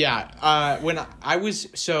 Yeah, when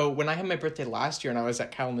I had my birthday last year and I was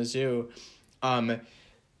at Kalamazoo, my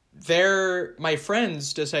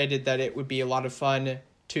friends decided that it would be a lot of fun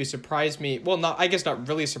to surprise me. Well, I guess not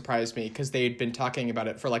really surprise me because they had been talking about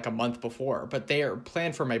it for like a month before. But their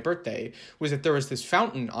plan for my birthday was that there was this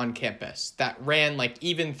fountain on campus that ran like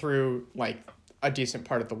even through like a decent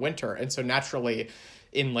part of the winter. And so naturally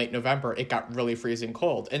in late November, it got really freezing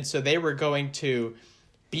cold. And so they were going to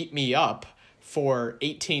beat me up for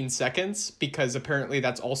 18 seconds because apparently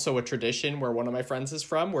that's also a tradition where one of my friends is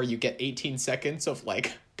from, where you get 18 seconds of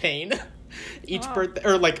like pain each birthday,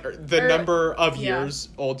 or like the number of years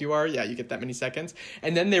old you are. Yeah, you get that many seconds.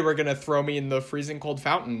 And then they were going to throw me in the freezing cold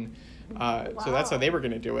fountain. So that's how they were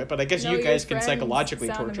going to do it. But I guess you guys can psychologically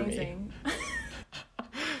torture amazing. me.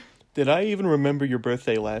 Did I even remember your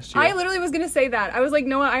birthday last year? I literally was going to say that. I was like,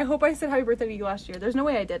 Noah, I hope I said happy birthday to you last year. There's no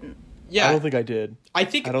way I didn't. Yeah. I don't think I did. I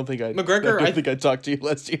don't think I talked to you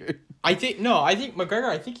last year. McGregor,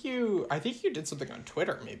 I think you did something on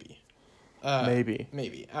Twitter, maybe.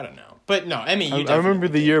 Maybe. I don't know. But no, Emmy, you I remember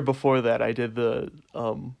the year before that I did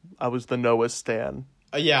I was the Noah stan.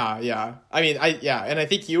 Yeah. I mean, and I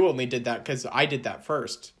think you only did that because I did that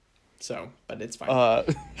first. So, but it's fine.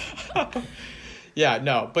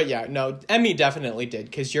 Emmy definitely did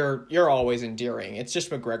because you're always endearing. It's just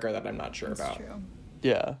McGregor that I'm not sure about. True.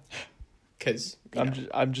 Yeah. Because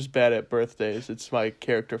I'm just bad at birthdays. It's my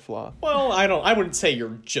character flaw. Well, I wouldn't say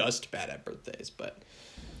you're just bad at birthdays, but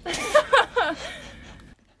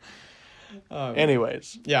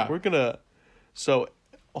anyways, yeah, we're gonna. So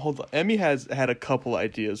hold on. Emmy has had a couple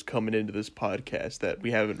ideas coming into this podcast that we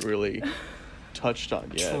haven't really touched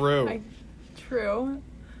on yet. True.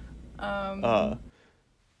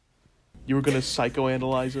 You were gonna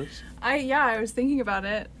psychoanalyze us? I was thinking about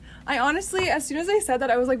it. I honestly, as soon as I said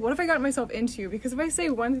that, I was like, what have I gotten myself into? Because if I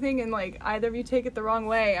say one thing and, like, either of you take it the wrong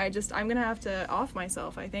way, I'm gonna have to off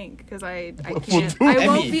myself, I think. Because I can't, I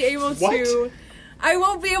won't be able to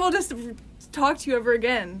talk to you ever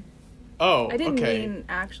again. Oh, I didn't okay. mean,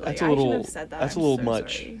 actually. That's a little, I shouldn't have said that. That's I'm a little so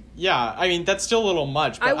much. sorry. Yeah, I mean, that's still a little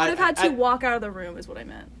much. But I would have had to walk out of the room is what I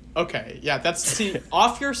meant. Okay, yeah,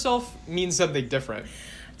 off yourself means something different.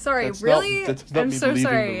 Sorry, That's really? Not I'm so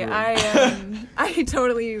sorry. I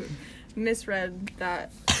totally misread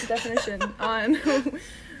that definition on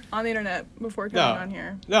the internet before coming on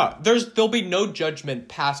here. No, there'll be no judgment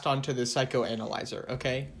passed on to the psychoanalyzer,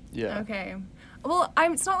 okay? Yeah. Okay. Well,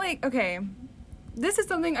 it's not like, okay, this is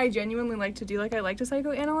something I genuinely like to do. Like, I like to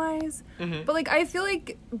psychoanalyze. Mm-hmm. But, like, I feel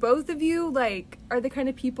like both of you, like, are the kind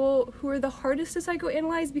of people who are the hardest to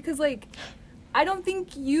psychoanalyze because, like, I don't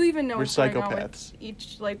think you even know what's going on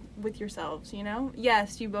with yourselves, you know?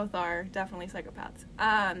 Yes, you both are definitely psychopaths.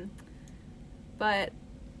 But,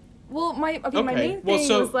 well, my main thing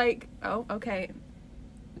was like, oh, okay.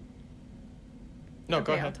 No,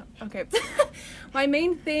 go ahead. Okay. My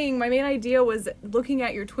main idea was looking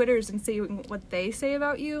at your Twitters and seeing what they say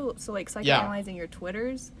about you. So, like, psychoanalyzing your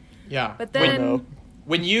Twitters. Yeah. But then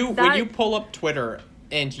when you pull up Twitter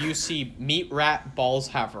and you see Meat Rat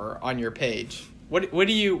Ballshaver on your page, what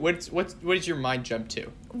does your mind jump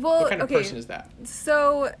to? Well, what kind of person is that?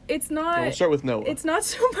 So it's not. We'll start with Noah. It's not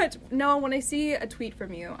so much. No, when I see a tweet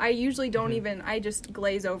from you, I usually don't even. I just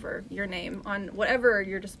glaze over your name on whatever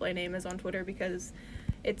your display name is on Twitter because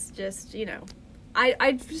it's just, you know,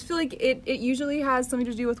 I just feel like it usually has something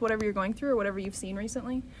to do with whatever you're going through or whatever you've seen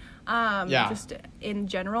recently. Just in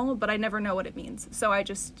general, but I never know what it means, so I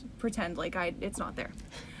just pretend like it's not there.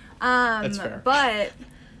 That's fair. But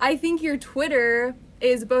I think your Twitter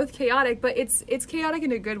is both chaotic, but it's chaotic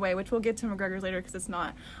in a good way, which we'll get to McGregor's later because it's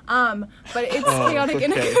not. But it's chaotic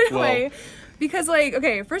in a good way. Because, like,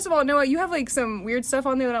 okay, first of all, Noah, you have, like, some weird stuff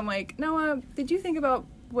on there that I'm like, Noah, did you think about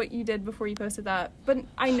what you did before you posted that? But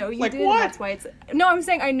I know you like did, what? and that's why it's... No, I'm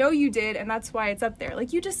saying I know you did, and that's why it's up there.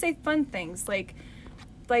 Like, you just say fun things, like,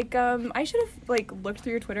 I should have, like, looked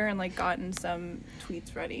through your Twitter and, like, gotten some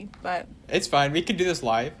tweets ready, but... It's fine. We can do this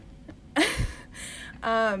live.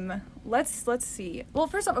 Let's see. Well,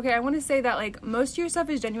 first off, okay, I want to say that, like, most of your stuff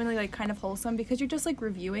is genuinely, like, kind of wholesome because you're just, like,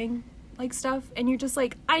 reviewing, like, stuff, and you're just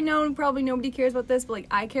like, I know probably nobody cares about this, but, like,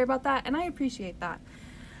 I care about that, and I appreciate that.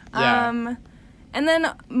 Yeah. And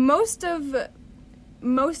then most of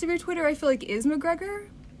your Twitter, I feel like, is McGregor.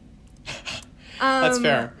 That's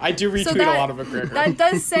fair. I do retweet a lot of McGregor. That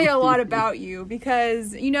does say a lot about you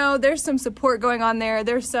because, you know, there's some support going on there.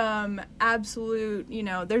 There's some absolute, you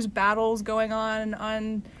know, there's battles going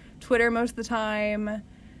on Twitter most of the time.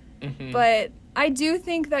 Mm-hmm. But I do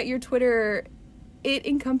think that your Twitter, it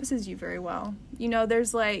encompasses you very well. You know,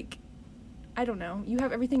 there's, like, I don't know, you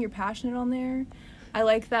have everything you're passionate on there. I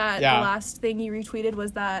like that the last thing you retweeted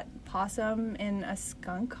was that possum in a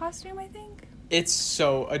skunk costume, I think. It's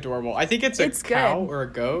so adorable. I think it's a cow or a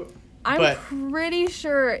goat. I'm pretty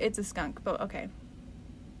sure it's a skunk, but okay.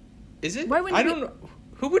 Is it? Why wouldn't I it don't be- know.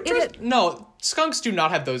 Who would If dress? it- No, skunks do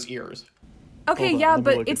not have those ears. Okay, Hold on, yeah, let me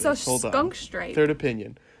but look at it's a this. Hold on. skunk stripe. Third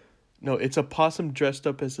opinion. No, it's a possum dressed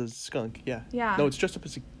up as a skunk. Yeah. Yeah. No, it's dressed up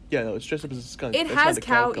as a it's dressed up as a skunk. It That's not has a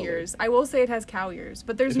cow color. ears. I will say it has cow ears,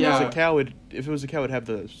 but there's If it no. was Yeah. a cow, if it was a cow, it'd have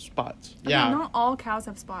the spots. Okay, Yeah. not all cows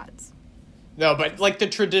have spots. No, but like the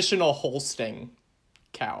traditional Holstein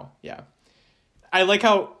cow. Yeah. I like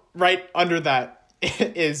how right under that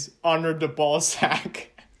is Honor de Balzac.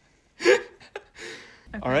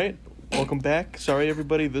 All right, welcome back. Sorry,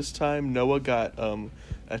 everybody. This time Noah got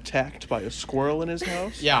attacked by a squirrel in his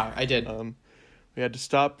house. Yeah, I did. We had to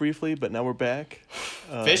stop briefly, but now we're back.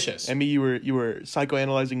 Vicious. Emmy, you were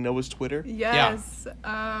psychoanalyzing Noah's Twitter. Yes.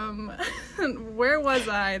 Where was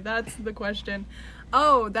I? That's the question.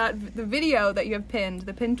 Oh, the video that you have pinned,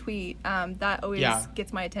 the pinned tweet, that always Yeah.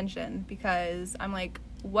 gets my attention because I'm like,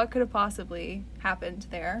 what could have possibly happened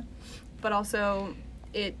there? But also,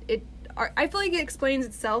 I feel like it explains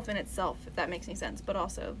itself in itself, if that makes any sense. But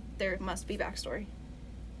also, there must be backstory.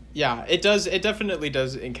 Yeah, it does. It definitely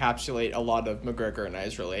does encapsulate a lot of McGregor and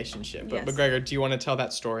I's relationship. But Yes. McGregor, do you want to tell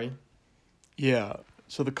that story? Yeah.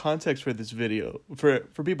 So the context for this video, for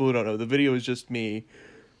people who don't know, the video is just me,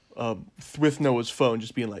 with Noah's phone,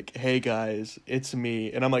 just being like, "Hey guys, it's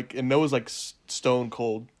me," and I'm like, and Noah's like stone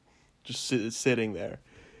cold, just sitting there,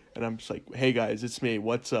 and I'm just like, "Hey guys, it's me.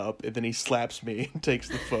 What's up?" And then he slaps me and takes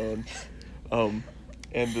the phone.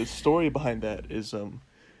 And the story behind that is,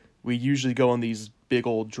 we usually go on these big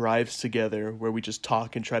old drives together where we just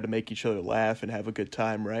talk and try to make each other laugh and have a good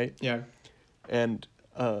time, right? Yeah. And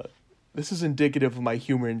this is indicative of my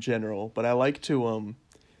humor in general, but I like to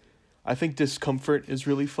I think discomfort is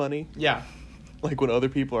really funny. Yeah. Like when other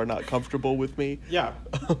people are not comfortable with me, Yeah.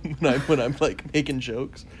 when I'm like making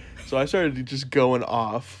jokes. So I started just going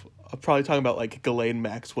off, probably talking about like Ghislaine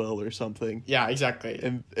Maxwell or something. Yeah, exactly.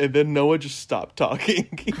 And then Noah just stopped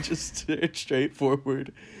talking. He just stared straight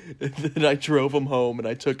forward. And then I drove him home and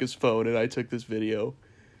I took his phone and I took this video.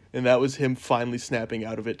 And that was him finally snapping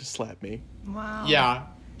out of it to slap me. Wow. Yeah.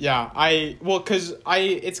 Yeah,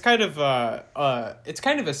 it's kind of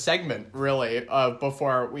a segment really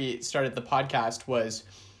before we started the podcast was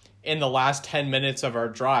in the last 10 minutes of our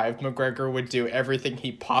drive, McGregor would do everything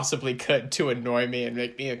he possibly could to annoy me and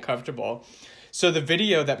make me uncomfortable. So the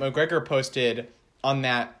video that McGregor posted on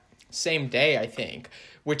that same day, I think,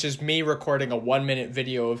 which is me recording a 1-minute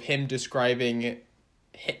video of him describing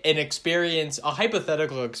a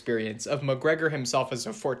hypothetical experience of McGregor himself as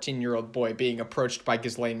a 14-year-old boy being approached by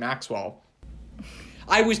Ghislaine Maxwell.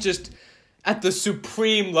 I was just at the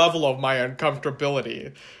supreme level of my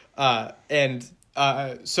uncomfortability.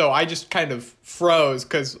 So I just kind of froze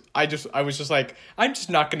because I was just like, I'm just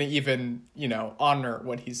not going to even, honor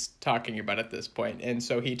what he's talking about at this point. And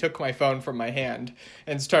so he took my phone from my hand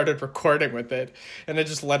and started recording with it. And I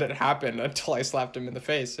just let it happen until I slapped him in the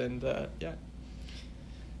face. And yeah.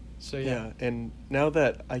 So yeah. And now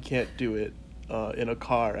that I can't do it in a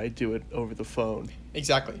car, I do it over the phone.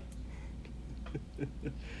 Exactly.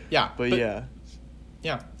 Yeah. But yeah.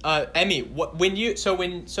 Yeah. Emmy,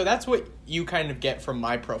 so that's what you kind of get from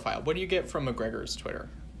my profile. What do you get from McGregor's Twitter?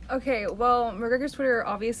 Okay, well, McGregor's Twitter,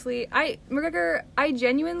 obviously, I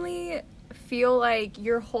genuinely feel like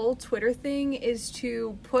your whole Twitter thing is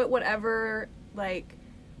to put whatever, like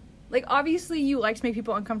obviously you like to make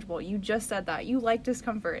people uncomfortable. You just said that. You like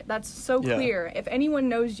discomfort. That's so Yeah. clear. If anyone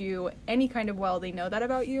knows you any kind of well, they know that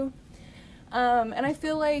about you. And I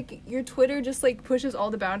feel like your Twitter just, pushes all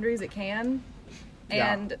the boundaries it can.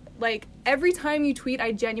 Yeah. And, every time you tweet,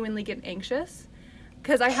 I genuinely get anxious.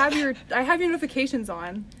 Because I have your notifications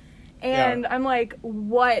on. And Yeah. I'm like,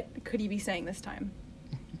 what could he be saying this time?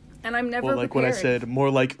 And I'm never Well, like when I prepared. said more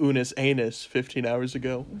like Unis Anus 15 hours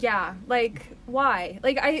ago. Yeah, why?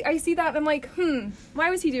 I see that and I'm like, why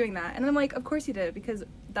was he doing that? And I'm like, of course he did, because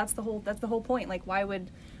that's the whole point. Like, why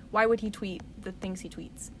would he tweet the things he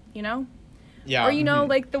tweets, you know? Yeah.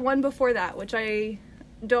 Or, the one before that, which I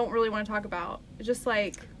don't really want to talk about. Just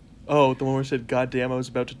Oh, the one where I said, "God damn, I was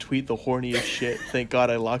about to tweet the horniest shit. Thank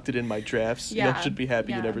God I locked it in my drafts. Yeah, You should be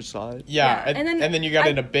happy yeah. you never saw it." Yeah. Yeah, And then you got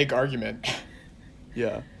in a big argument.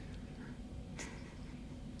 Yeah.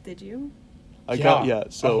 did you?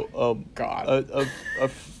 So, God.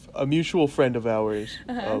 a mutual friend of ours,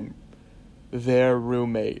 their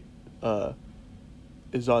roommate,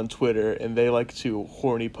 is on Twitter, and they like to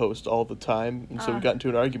horny post all the time, and so we got into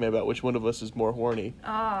an argument about which one of us is more horny.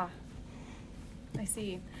 Ah, I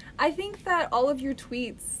see. I think that all of your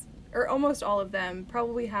tweets, or almost all of them,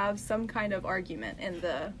 probably have some kind of argument in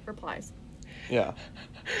the replies. Yeah.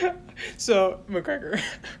 So, McGregor,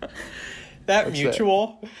 that What's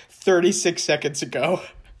mutual, 36 seconds ago,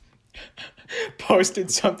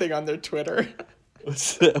 posted something on their Twitter.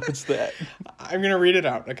 What's that? I'm going to read it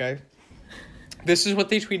out, okay? This is what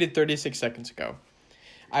they tweeted 36 seconds ago.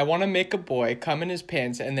 I want to make a boy come in his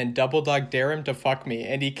pants and then double dog dare him to fuck me,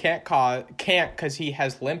 and he can't because he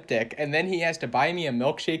has limp dick, and then he has to buy me a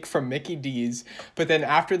milkshake from Mickey D's, but then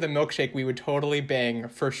after the milkshake we would totally bang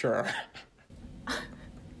for sure.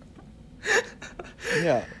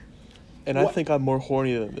 Yeah. And I think I'm more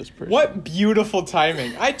horny than this person. What beautiful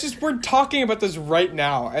timing. We're talking about this right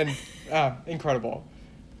now, and incredible.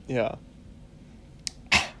 Yeah.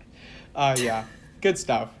 Yeah, good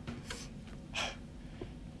stuff.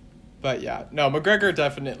 But yeah, no, McGregor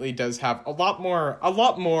definitely does have a lot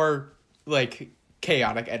more like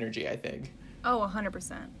chaotic energy, I think. Oh,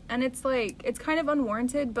 100%. And it's like, it's kind of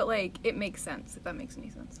unwarranted, but like, it makes sense, if that makes any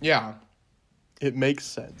sense. Yeah. It makes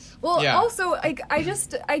sense. Well, Yeah. also, like,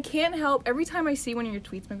 I can't help, every time I see one of your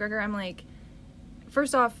tweets, McGregor, I'm like,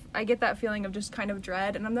 first off, I get that feeling of just kind of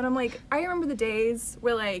dread, and then I'm like, I remember the days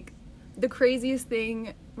where, like, the craziest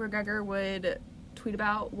thing McGregor would tweet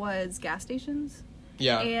about was gas stations.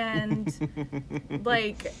 Yeah. And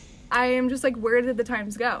like, I am just like, where did the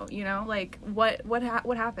times go? You know, like what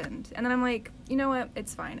happened? And then I'm like, you know what?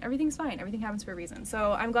 It's fine. Everything's fine. Everything happens for a reason.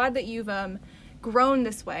 So I'm glad that you've grown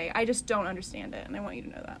this way. I just don't understand it, and I want you to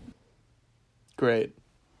know that. Great.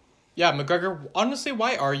 Yeah, McGregor, honestly,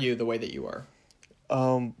 why are you the way that you are?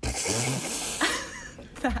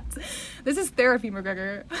 This is therapy,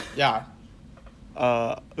 McGregor. Yeah.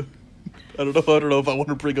 I don't know if I want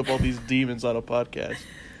to bring up all these demons on a podcast.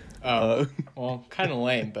 Well, kind of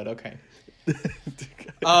lame, but okay.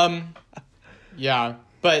 Yeah,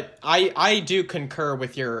 but I do concur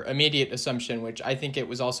with your immediate assumption, which I think it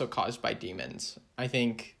was also caused by demons. I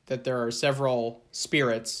think that there are several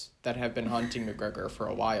spirits that have been haunting McGregor for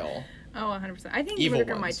a while. Oh, 100%. I think Evil McGregor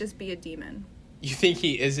ones. might just be a demon. You think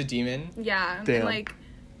he is a demon? Yeah, Damn. and like,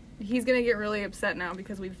 he's gonna get really upset now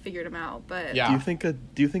because we've figured him out. But Yeah. Do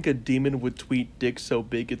you think a demon would tweet "dick so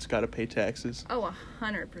big it's got to pay taxes"? Oh,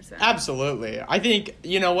 100%. Absolutely. I think,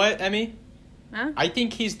 you know what, Emmy? Huh? I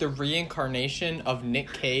think he's the reincarnation of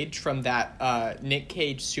Nick Cage from that Nick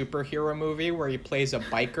Cage superhero movie where he plays a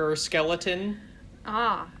biker skeleton.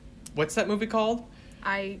 Ah, What's that movie called?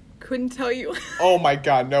 I couldn't tell you. Oh my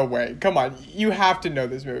god, no way. Come on, you have to know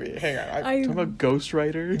this movie. Hang on. I Talking about Ghost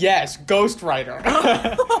Rider? Yes, Ghost Rider.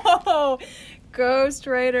 Oh, Ghost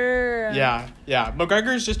Rider. Yeah.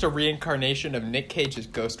 McGregor's just a reincarnation of Nick Cage's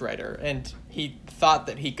Ghost Rider, and he thought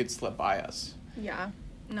that he could slip by us. Yeah.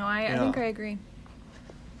 No, I Yeah. think I agree.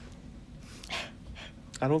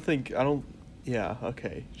 Yeah,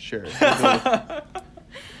 okay, sure.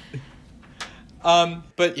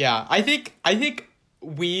 But yeah, I think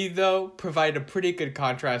we though provide a pretty good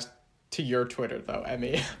contrast to your Twitter though,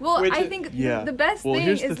 Emmy. Well, Which I is- think Yeah. the best Well, thing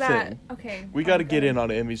here's is the that thing. okay. We fine, got to get go in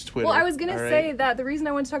ahead. on Emmy's Twitter. Well, I was gonna all right? say that the reason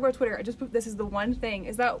I wanted to talk about Twitter, this is the one thing,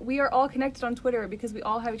 is that we are all connected on Twitter because we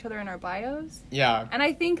all have each other in our bios. Yeah. And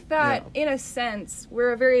I think that, in a sense,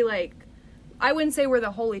 we're a very, like, I wouldn't say we're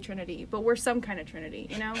the Holy Trinity, but we're some kind of Trinity,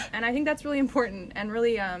 you know? And I think that's really important and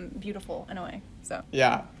really beautiful in a way, so.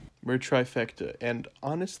 Yeah. We're trifecta. And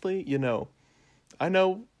honestly, I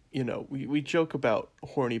know, we joke about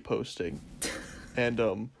horny posting.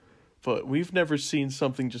 And, but we've never seen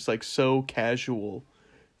something just like so casual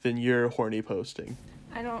than your horny posting.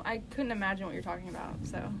 I couldn't imagine what you're talking about,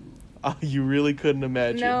 so. You really couldn't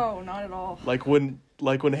imagine. No, not at all. Like when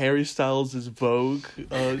Harry Styles' Vogue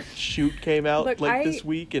shoot came out Look, this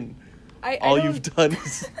week, and I all don't- you've done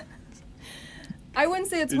is I wouldn't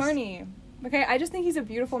say it's is- horny. Okay, I just think he's a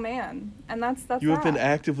beautiful man, and that's you have been that.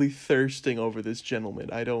 actively thirsting over this gentleman.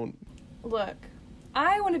 I don't. Look,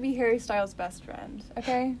 I want to be Harry Styles' best friend.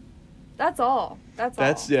 Okay, that's all. That's all.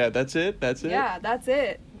 That's it. That's it. Yeah, that's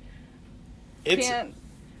it. It's Can't.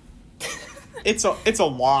 it's a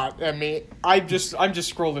lot. I mean, I'm just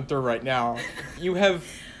scrolling through right now. You have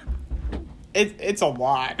it's a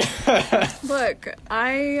lot. Look,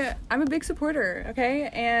 I'm a big supporter. Okay,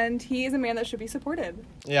 and he is a man that should be supported.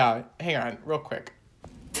 Yeah, hang on, real quick.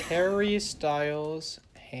 Harry Styles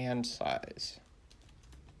hand size.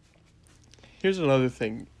 Here's another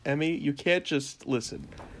thing, Emmy. You can't just listen.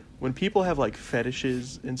 When people have like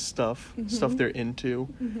fetishes and stuff they're into,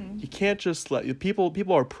 you can't just let people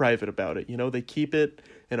are private about it. They keep it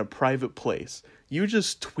in a private place. You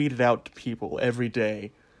just tweet it out to people every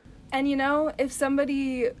day. And if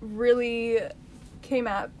somebody really came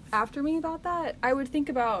after me about that, I would think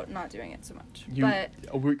about not doing it so much. But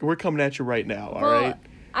We're coming at you right now. All well, right.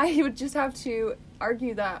 I would just have to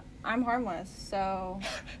argue that I'm harmless, so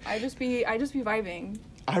I just be vibing.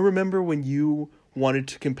 I remember when you wanted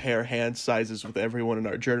to compare hand sizes with everyone in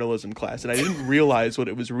our journalism class, and I didn't realize what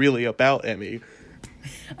it was really about, Emmy.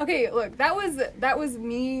 Okay, look, that was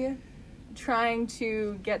me trying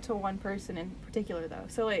to get to one person in particular, though.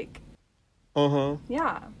 So, like,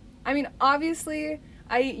 yeah. I mean, obviously,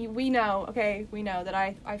 we know that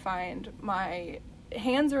I find my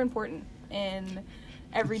hands are important in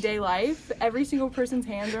everyday life. Every single person's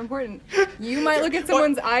hands are important. You might look at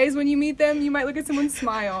someone's eyes when you meet them. You might look at someone's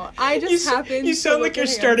smile. I just happen. You sound like you're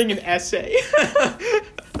starting an essay.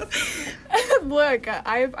 Look,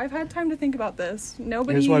 I've had time to think about this.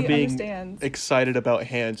 Nobody Here's why being understands. excited about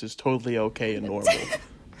hands is totally okay and normal.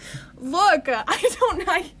 Look,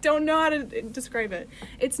 I don't know how to describe it.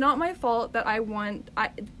 It's not my fault that I can't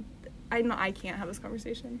have this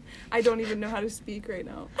conversation. I don't even know how to speak right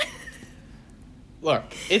now. Look,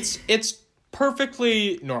 it's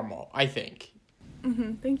perfectly normal, I think.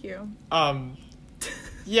 Thank you.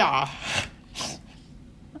 Yeah.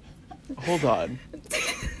 Hold on.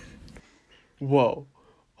 Whoa.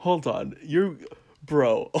 Hold on.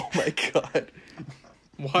 Bro, oh my god.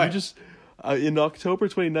 What? You just, in October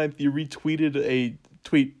 29th, you retweeted a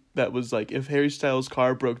tweet that was like, if Harry Styles'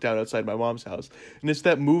 car broke down outside my mom's house. And it's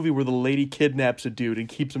that movie where the lady kidnaps a dude and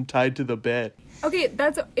keeps him tied to the bed. Okay,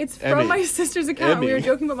 it's from Emmy. my sister's account. Emmy. We were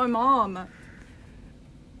joking about my mom.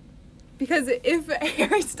 Because if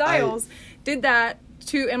Harry Styles did that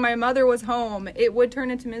and my mother was home, it would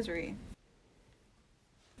turn into misery.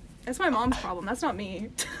 That's my mom's problem. That's not me.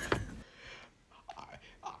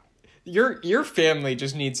 Your family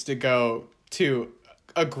just needs to go to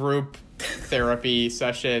a group therapy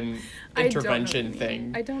session intervention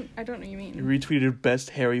thing. I don't know what you mean. You retweeted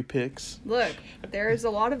best Harry pics. Look, there's a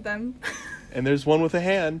lot of them. And there's one with a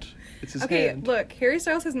hand. It's his hand. Look, Harry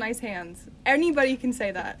Styles has nice hands. Anybody can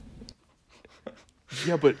say that.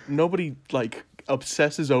 Yeah, but nobody, like,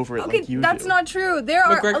 obsesses over it like you do. That's not true. There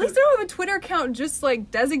are, McGregor, at least I don't have a Twitter account just,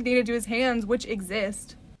 like, designated to his hands, which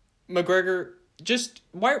exist. McGregor, just,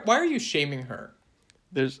 why are you shaming her?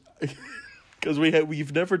 There's... Because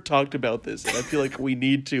we've never talked about this, and I feel like we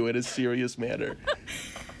need to in a serious manner.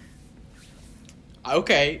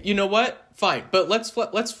 Okay, you know what? Fine, but let's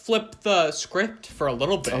flip the script for a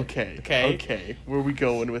little bit. Okay. Where are we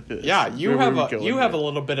going with this? Yeah, you have a here?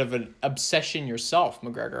 little bit of an obsession yourself,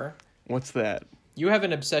 McGregor. What's that? You have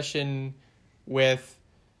an obsession with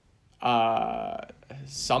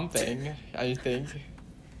something, I think.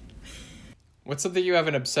 What's something you have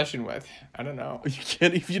an obsession with? I don't know. You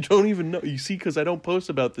can't if you don't even know. You see, because I don't post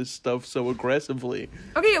about this stuff so aggressively.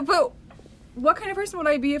 Okay, but what kind of person would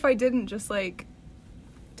I be if I didn't just, like,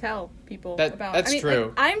 tell people about... That's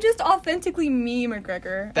true. Like, I'm just authentically me,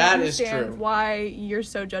 McGregor. That I is true. understand why you're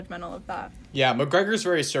so judgmental of that. Yeah, McGregor's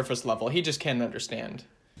very surface level. He just can't understand.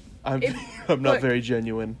 I'm not look, very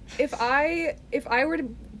genuine. If I were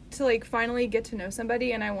to like finally get to know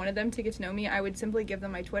somebody and I wanted them to get to know me, I would simply give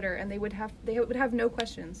them my Twitter and they would have no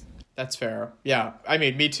questions. That's fair. Yeah, I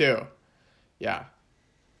mean, me too. Yeah,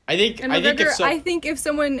 I think if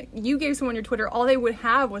you gave someone your Twitter, all they would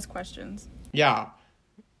have was questions. Yeah,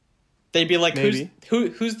 they'd be like, Maybe.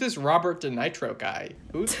 who's this Robert De Nitro guy?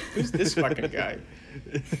 Who's this fucking guy?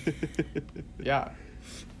 Yeah.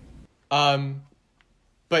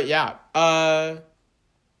 But yeah.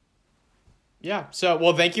 Yeah. So,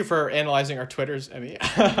 well, thank you for analyzing our Twitters, Emmy.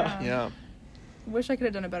 Yeah. Wish I could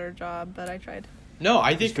have done a better job, but I tried. No,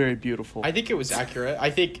 I It's think very beautiful. it was accurate.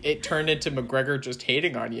 I think it turned into McGregor just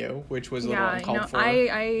hating on you, which was a little uncalled for.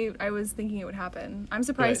 I was thinking it would happen. I'm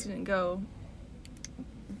surprised Right. he didn't go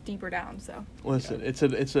deeper down. So Listen,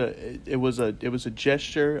 it was a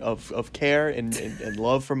gesture of care and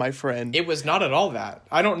love for my friend. It was not at all that.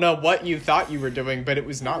 I don't know what you thought you were doing, but it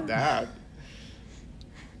was not that.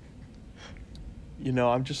 You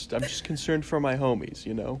know, I'm just concerned for my homies.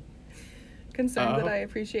 You know, concerned that I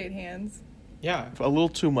appreciate hands. Yeah. a little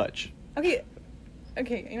too much. Okay,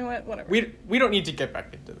 you know what? Whatever. We don't need to get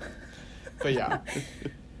back into that. But yeah.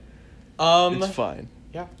 It's fine.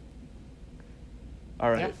 Yeah.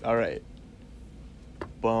 All right. Yeah. All right.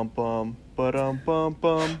 Bum bum ba-dum bum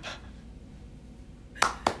bum.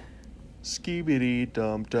 Skibidi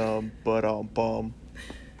dum dum ba-dum bum.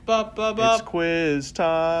 Bup, bup, It's bup. quiz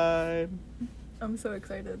time. I'm so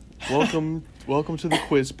excited. Welcome to the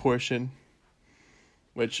quiz portion.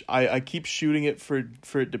 Which I keep shooting it for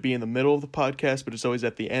it to be in the middle of the podcast, but it's always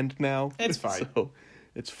at the end now. It's fine. So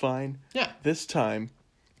it's fine. Yeah. This time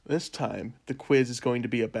the quiz is going to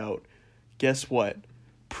be about, guess what?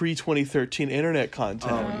 Pre-2013 internet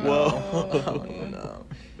content. Oh, no.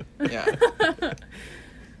 Yeah.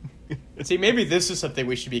 See, maybe this is something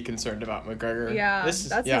we should be concerned about, McGregor. Yeah, This is,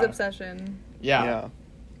 that's yeah. his obsession. Yeah. Yeah.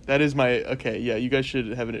 That is my okay. Yeah, you guys should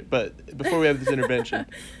have it. But before we have this intervention,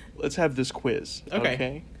 let's have this quiz.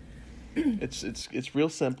 Okay. It's real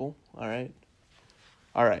simple. All right.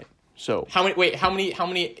 So How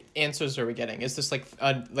many answers are we getting? Is this like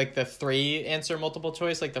the 3 answer multiple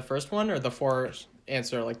choice like the first one, or the 4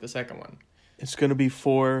 answer like the second one? it's gonna be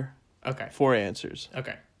four Okay. answers.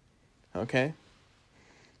 Okay. Okay.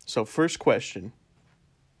 So first question.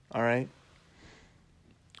 All right.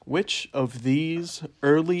 Which of these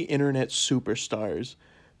early internet superstars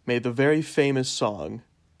made the very famous song,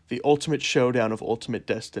 "The Ultimate Showdown of Ultimate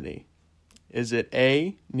Destiny"? Is it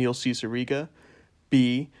A, Neil Cicerega,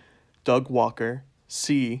 B, Doug Walker,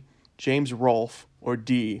 C, James Rolfe, or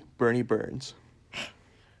D, Bernie Burns?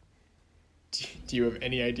 Do you have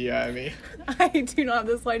any idea, Emmy? I do not have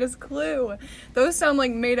the slightest clue. Those sound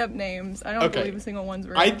like made up names. I don't Okay. believe a single one's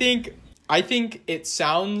real. I think it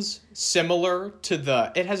sounds similar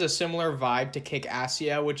to it has a similar vibe to Kick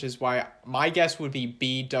Assia, which is why my guess would be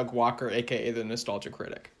B, Doug Walker, aka the Nostalgia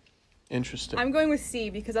Critic. Interesting. I'm going with C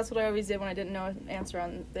because that's what I always did when I didn't know an answer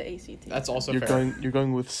on the ACT. That's also You're fair.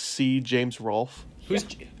 going with C, James Rolfe.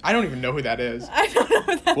 I don't even know who that is. I don't know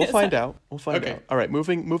what that We'll is. find out. Okay. All right,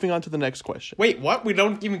 moving on to the next question. Wait, what? We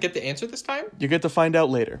don't even get the answer this time? You get to find out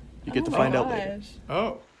later. You get to Oh my find out later. gosh.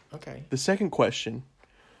 Oh, okay. The second question,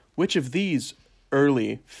 which of these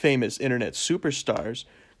early famous internet superstars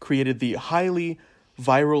created the highly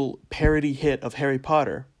viral parody hit of Harry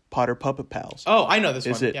Potter, Potter Puppet Pals? Oh, I know this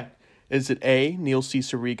Is one. it Yeah. is it A, Neil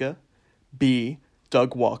Cicerega, B,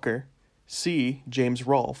 Doug Walker, C, James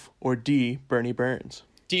Rolfe, or D, Bernie Burns?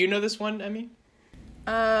 Do you know this one, Emmy?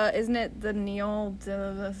 Isn't it the Neil?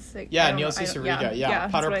 Yeah, Neil Cicerega. Yeah,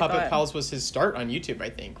 that's Potter what I Puppet thought. Pals was his start on YouTube, I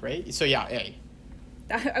think, right? So yeah, A.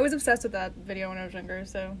 I was obsessed with that video when I was younger.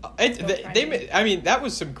 So I mean, that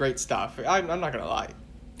was some great stuff. I'm not gonna lie.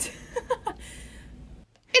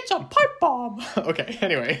 It's a pipe bomb. Okay.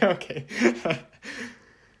 Anyway. Okay.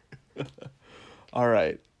 All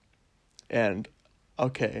right. And,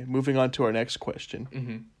 okay, moving on to our next question.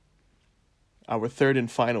 Mm-hmm. Our third and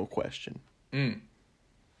final question.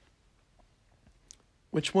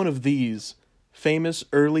 Which one of these famous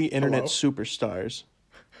early internet Hello? superstars...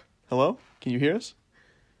 Hello? Can you hear us?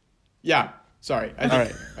 Yeah. Sorry. I think, All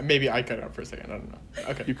right. Maybe I cut out for a second. I don't know.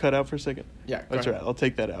 Okay. You cut out for a second? Yeah. Go That's all ahead. right. I'll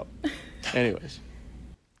take that out. Anyways.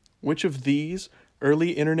 Which of these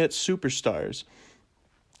early internet superstars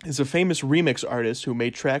is a famous remix artist who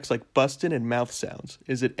made tracks like Bustin' and Mouth Sounds?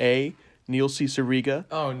 Is it A, Neil Cicerega,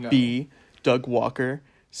 Oh no. B, Doug Walker,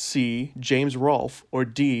 C, James Rolfe, or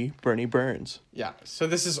D, Bernie Burns? Yeah. So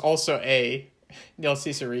this is also A, Neil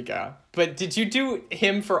Cicerega. But did you do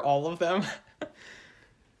him for all of them?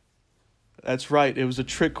 That's right. It was a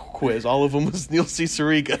trick quiz. All of them was Neil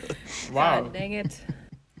Cicerega. Wow. God dang it.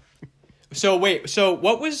 So wait. So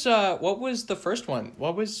what was the first one?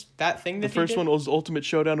 What was that thing that The first he did? one was Ultimate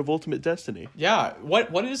Showdown of Ultimate Destiny. Yeah.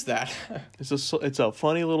 What is that? It's a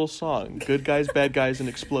funny little song. Good guys, bad guys, and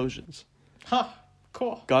explosions. Huh.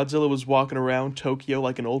 Cool. Godzilla was walking around Tokyo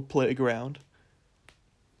like an old playground.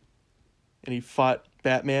 And he fought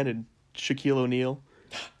Batman and Shaquille O'Neal.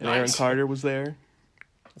 And Aaron Nice. Carter was there.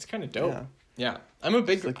 That's kind of dope. Yeah. Yeah. I'm a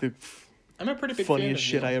It's like the pretty big funniest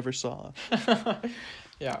shit fan I of ever saw. Neil.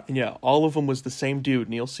 Yeah. And yeah, all of them was the same dude,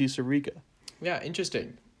 Neil Cicerega. Yeah.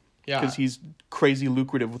 Interesting. Yeah. Because he's crazy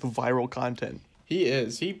lucrative with viral content. He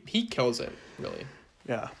is. He kills it, really.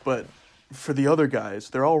 Yeah, but for the other guys,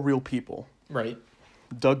 they're all real people. Right.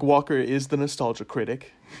 Doug Walker is the Nostalgia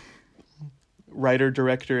Critic. Writer,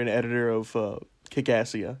 director, and editor of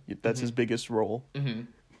Kick-Assia. That's his biggest role. Mm-hmm.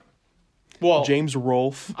 Well, James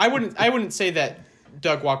Rolfe. I wouldn't say that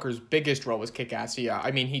Doug Walker's biggest role was Kick-Assia.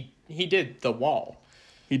 I mean, he did The Wall.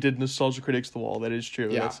 He did Nostalgia Critics The Wall. That is true.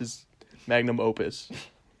 Yeah. That's his magnum opus.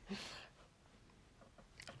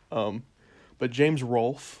 But James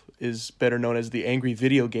Rolfe is better known as the angry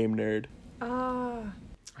video game nerd. Ah.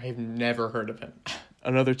 I've never heard of him.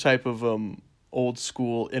 Another type of old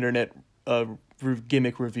school internet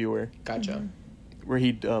gimmick reviewer Gotcha. where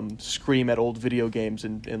he'd scream at old video games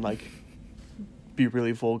and like be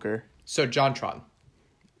really vulgar. So JonTron.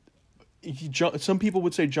 Some people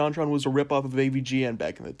would say JonTron was a ripoff of AVGN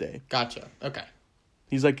back in the day. Gotcha. Okay.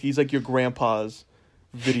 He's like your grandpa's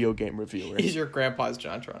video game reviewer. He's your grandpa's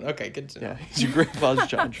JonTron. Okay, good to know. Yeah, he's your grandpa's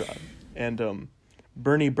JonTron. And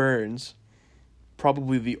Bernie Burns,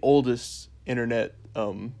 probably the oldest internet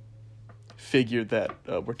figure that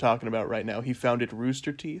we're talking about right now. He founded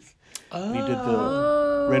Rooster Teeth. And he did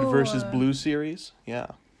the Red versus Blue series. Yeah.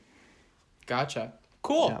 Gotcha.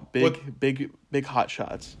 Cool. Yeah, Well, big hot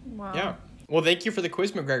shots. Wow. yeah. Well, thank you for the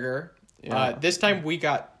quiz, McGregor. Yeah. This time we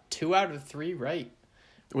got 2 out of 3 right,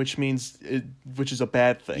 which is a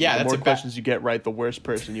bad thing. Yeah, the that's more a questions you get right, the worse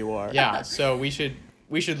person you are. Yeah, so we should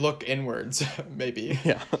look inwards, maybe.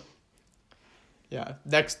 Yeah. Yeah.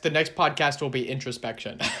 The next podcast will be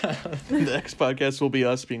introspection. The next podcast will be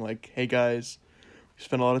us being like, "Hey guys, we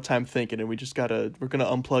spent a lot of time thinking, and we're gonna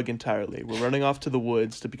unplug entirely. We're running off to the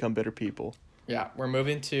woods to become better people. Yeah, we're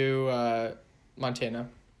moving to Montana.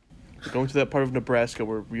 We're going to that part of Nebraska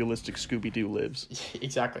where realistic Scooby Doo lives.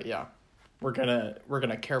 Exactly. Yeah, we're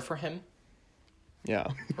gonna care for him, Yeah,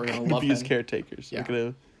 We're gonna be love his him. caretakers. Yeah. We're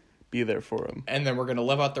gonna be there for him. and then we're gonna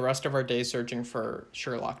live out the rest of our days searching for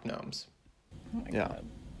Sherlock gnomes. Oh my Yeah.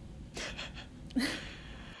 God.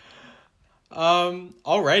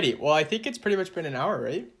 Alrighty. Well, I think it's pretty much been an hour,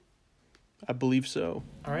 right? I believe so.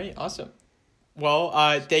 All right. Awesome. Well,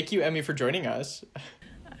 thank you, Emmy, for joining us.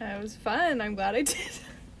 It was fun. I'm glad I did.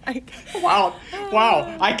 Wow.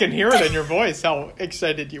 I can hear it in your voice how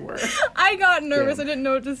excited you were. I got nervous. Damn. I didn't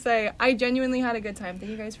know what to say. I genuinely had a good time. Thank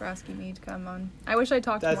you guys for asking me to come on. I wish I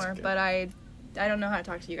talked That's more, good. but I don't know how to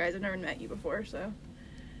talk to you guys. I've never met you before, so.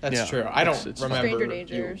 That's Yeah, true. I don't it's remember stranger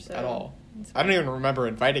danger, you so at all. it's I don't even remember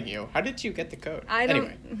inviting you. How did you get the code? I don't.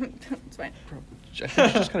 Anyway. It's fine. I think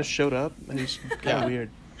she just kind of showed up, and he's kind Yeah. of weird.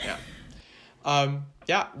 Yeah.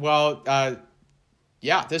 Yeah. Well.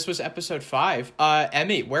 Yeah. This was episode 5.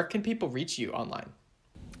 Emmy, where can people reach you online?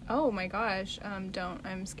 Oh my gosh. Don't.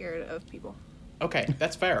 I'm scared of people. Okay,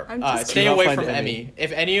 that's fair. I'm just Stay Do not away find from Emmy. Emmy.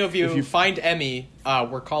 If any of you, If you- find Emmy,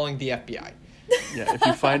 we're calling the FBI. Yeah, if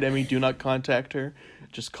you find Emmy, do not contact her.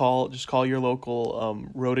 Just call your local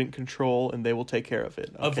rodent control, and they will take care of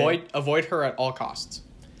it. Okay? Avoid her at all costs.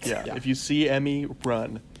 Yeah. Yeah. If you see Emmy,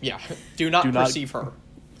 run. Yeah. Do not Do not- perceive her.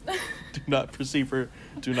 Do not perceive her.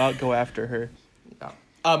 Do not go after her. Yeah.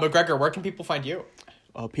 McGregor, where can people find you?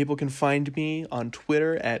 People can find me on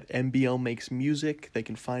Twitter at MBL Makes Music. They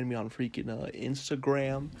can find me on freaking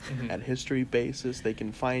Instagram at History Basis. They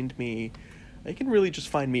can really just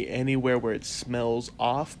find me anywhere where it smells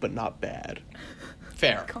off but not bad.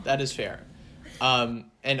 Fair. That is fair. And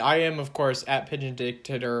I am, of course, at Pigeon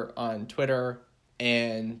Dictator on Twitter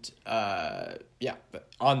and, but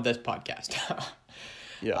on this podcast.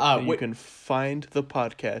 Yeah, and you wait- can find the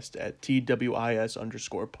podcast at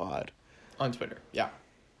TWIS_pod. On Twitter. Yeah.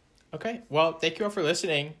 Okay. Well, thank you all for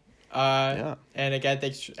listening. And again,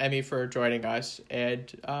 thanks, Emmy, for joining us.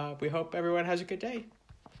 And we hope everyone has a good day.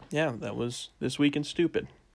 Yeah, that was This Week in Stupid.